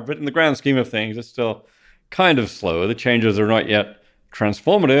VR, but in the grand scheme of things, it's still kind of slow. The changes are not yet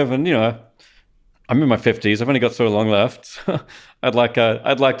transformative, and I'm in my 50s. I've only got so long left. I'd like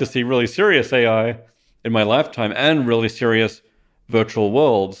to see really serious AI in my lifetime and really serious virtual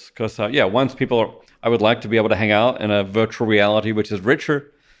worlds. Because once I would like to be able to hang out in a virtual reality which is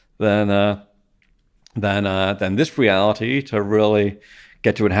richer than this reality, to really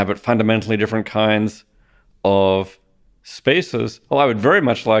get to inhabit fundamentally different kinds of spaces. Well, I would very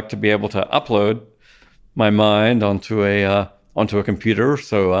much like to be able to upload my mind onto a computer,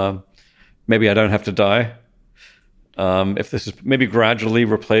 so maybe I don't have to die. If this is maybe gradually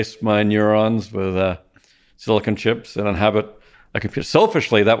replace my neurons with silicon chips and inhabit a computer.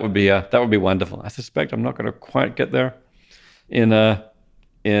 Selfishly, that would be wonderful. I suspect I'm not going to quite get there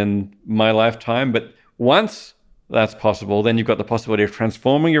in my lifetime, but once that's possible, then you've got the possibility of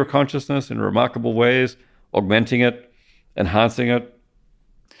transforming your consciousness in remarkable ways, augmenting it, enhancing it.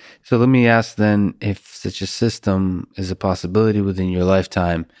 So let me ask then, if such a system is a possibility within your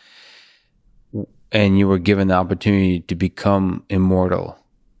lifetime, and you were given the opportunity to become immortal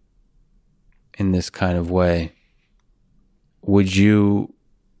in this kind of way, would you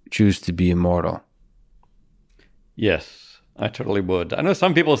choose to be immortal? Yes, I totally would. I know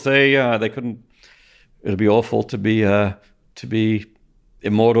some people say they couldn't. It'd be awful to be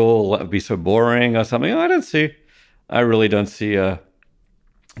immortal. It would be so boring or something. I really don't see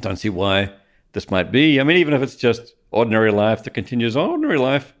why this might be. I mean, even if it's just ordinary life that continues on, ordinary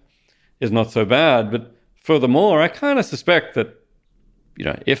life is not so bad. But furthermore, I kind of suspect that,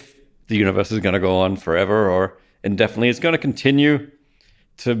 if the universe is going to go on forever or indefinitely, it's going to continue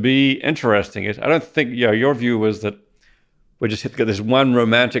to be interesting. I don't think, your view was that we just hit this one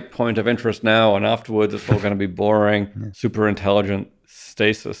romantic point of interest now, and afterwards it's all going to be boring, super intelligent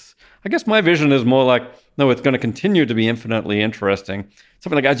stasis. I guess my vision is more like, no, it's going to continue to be infinitely interesting.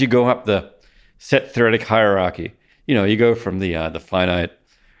 Something like as you go up the set theoretic hierarchy, you go from the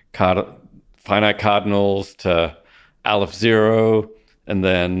finite cardinals to Aleph 0, and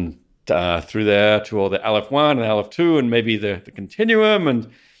then through there to all the Aleph 1 and Aleph 2, and maybe the continuum, and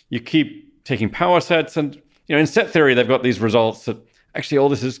you keep taking power sets. And in set theory, they've got these results that actually all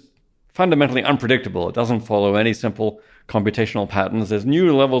this is fundamentally unpredictable. It doesn't follow any simple computational patterns. There's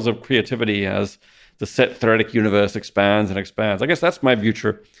new levels of creativity as the set theoretic universe expands and expands. I guess that's my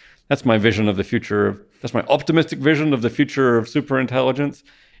future. That's my vision of the future. That's my optimistic vision of the future of superintelligence.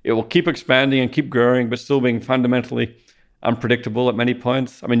 It will keep expanding and keep growing, but still being fundamentally unpredictable at many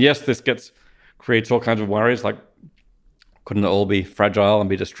points. I mean, yes, this creates all kinds of worries, like couldn't it all be fragile and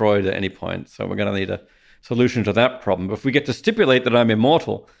be destroyed at any point? So we're going to need a solution to that problem. But if we get to stipulate that I'm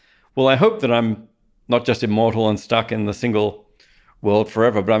immortal, well, I hope that I'm not just immortal and stuck in the single world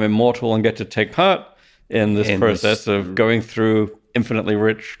forever, but I'm immortal and get to take part in this process of going through infinitely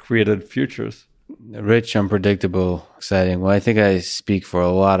rich, created futures. Rich, unpredictable, exciting. Well, I think I speak for a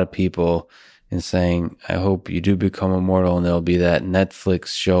lot of people in saying, I hope you do become immortal, and there'll be that Netflix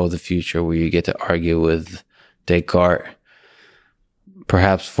show of the future where you get to argue with Descartes,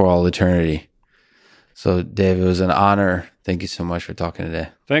 perhaps for all eternity. So, Dave, it was an honor. Thank you so much for talking today.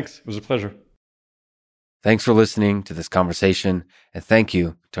 Thanks. It was a pleasure. Thanks for listening to this conversation, and thank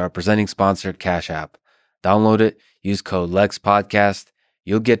you to our presenting sponsor, Cash App. Download it, use code LEXPODCAST.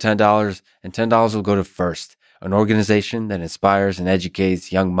 You'll get $10, and $10 will go to FIRST, an organization that inspires and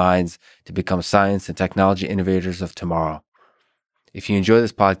educates young minds to become science and technology innovators of tomorrow. If you enjoy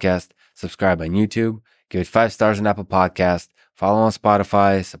this podcast, subscribe on YouTube, give it 5 stars on Apple Podcasts, follow on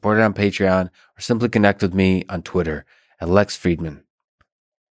Spotify, support it on Patreon, or simply connect with me on Twitter at Lex Friedman.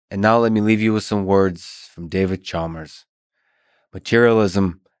 And now let me leave you with some words from David Chalmers.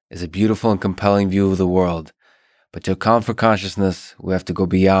 Materialism is a beautiful and compelling view of the world, but to account for consciousness, we have to go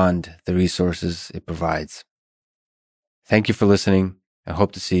beyond the resources it provides. Thank you for listening, and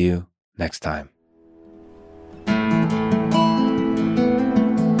hope to see you next time.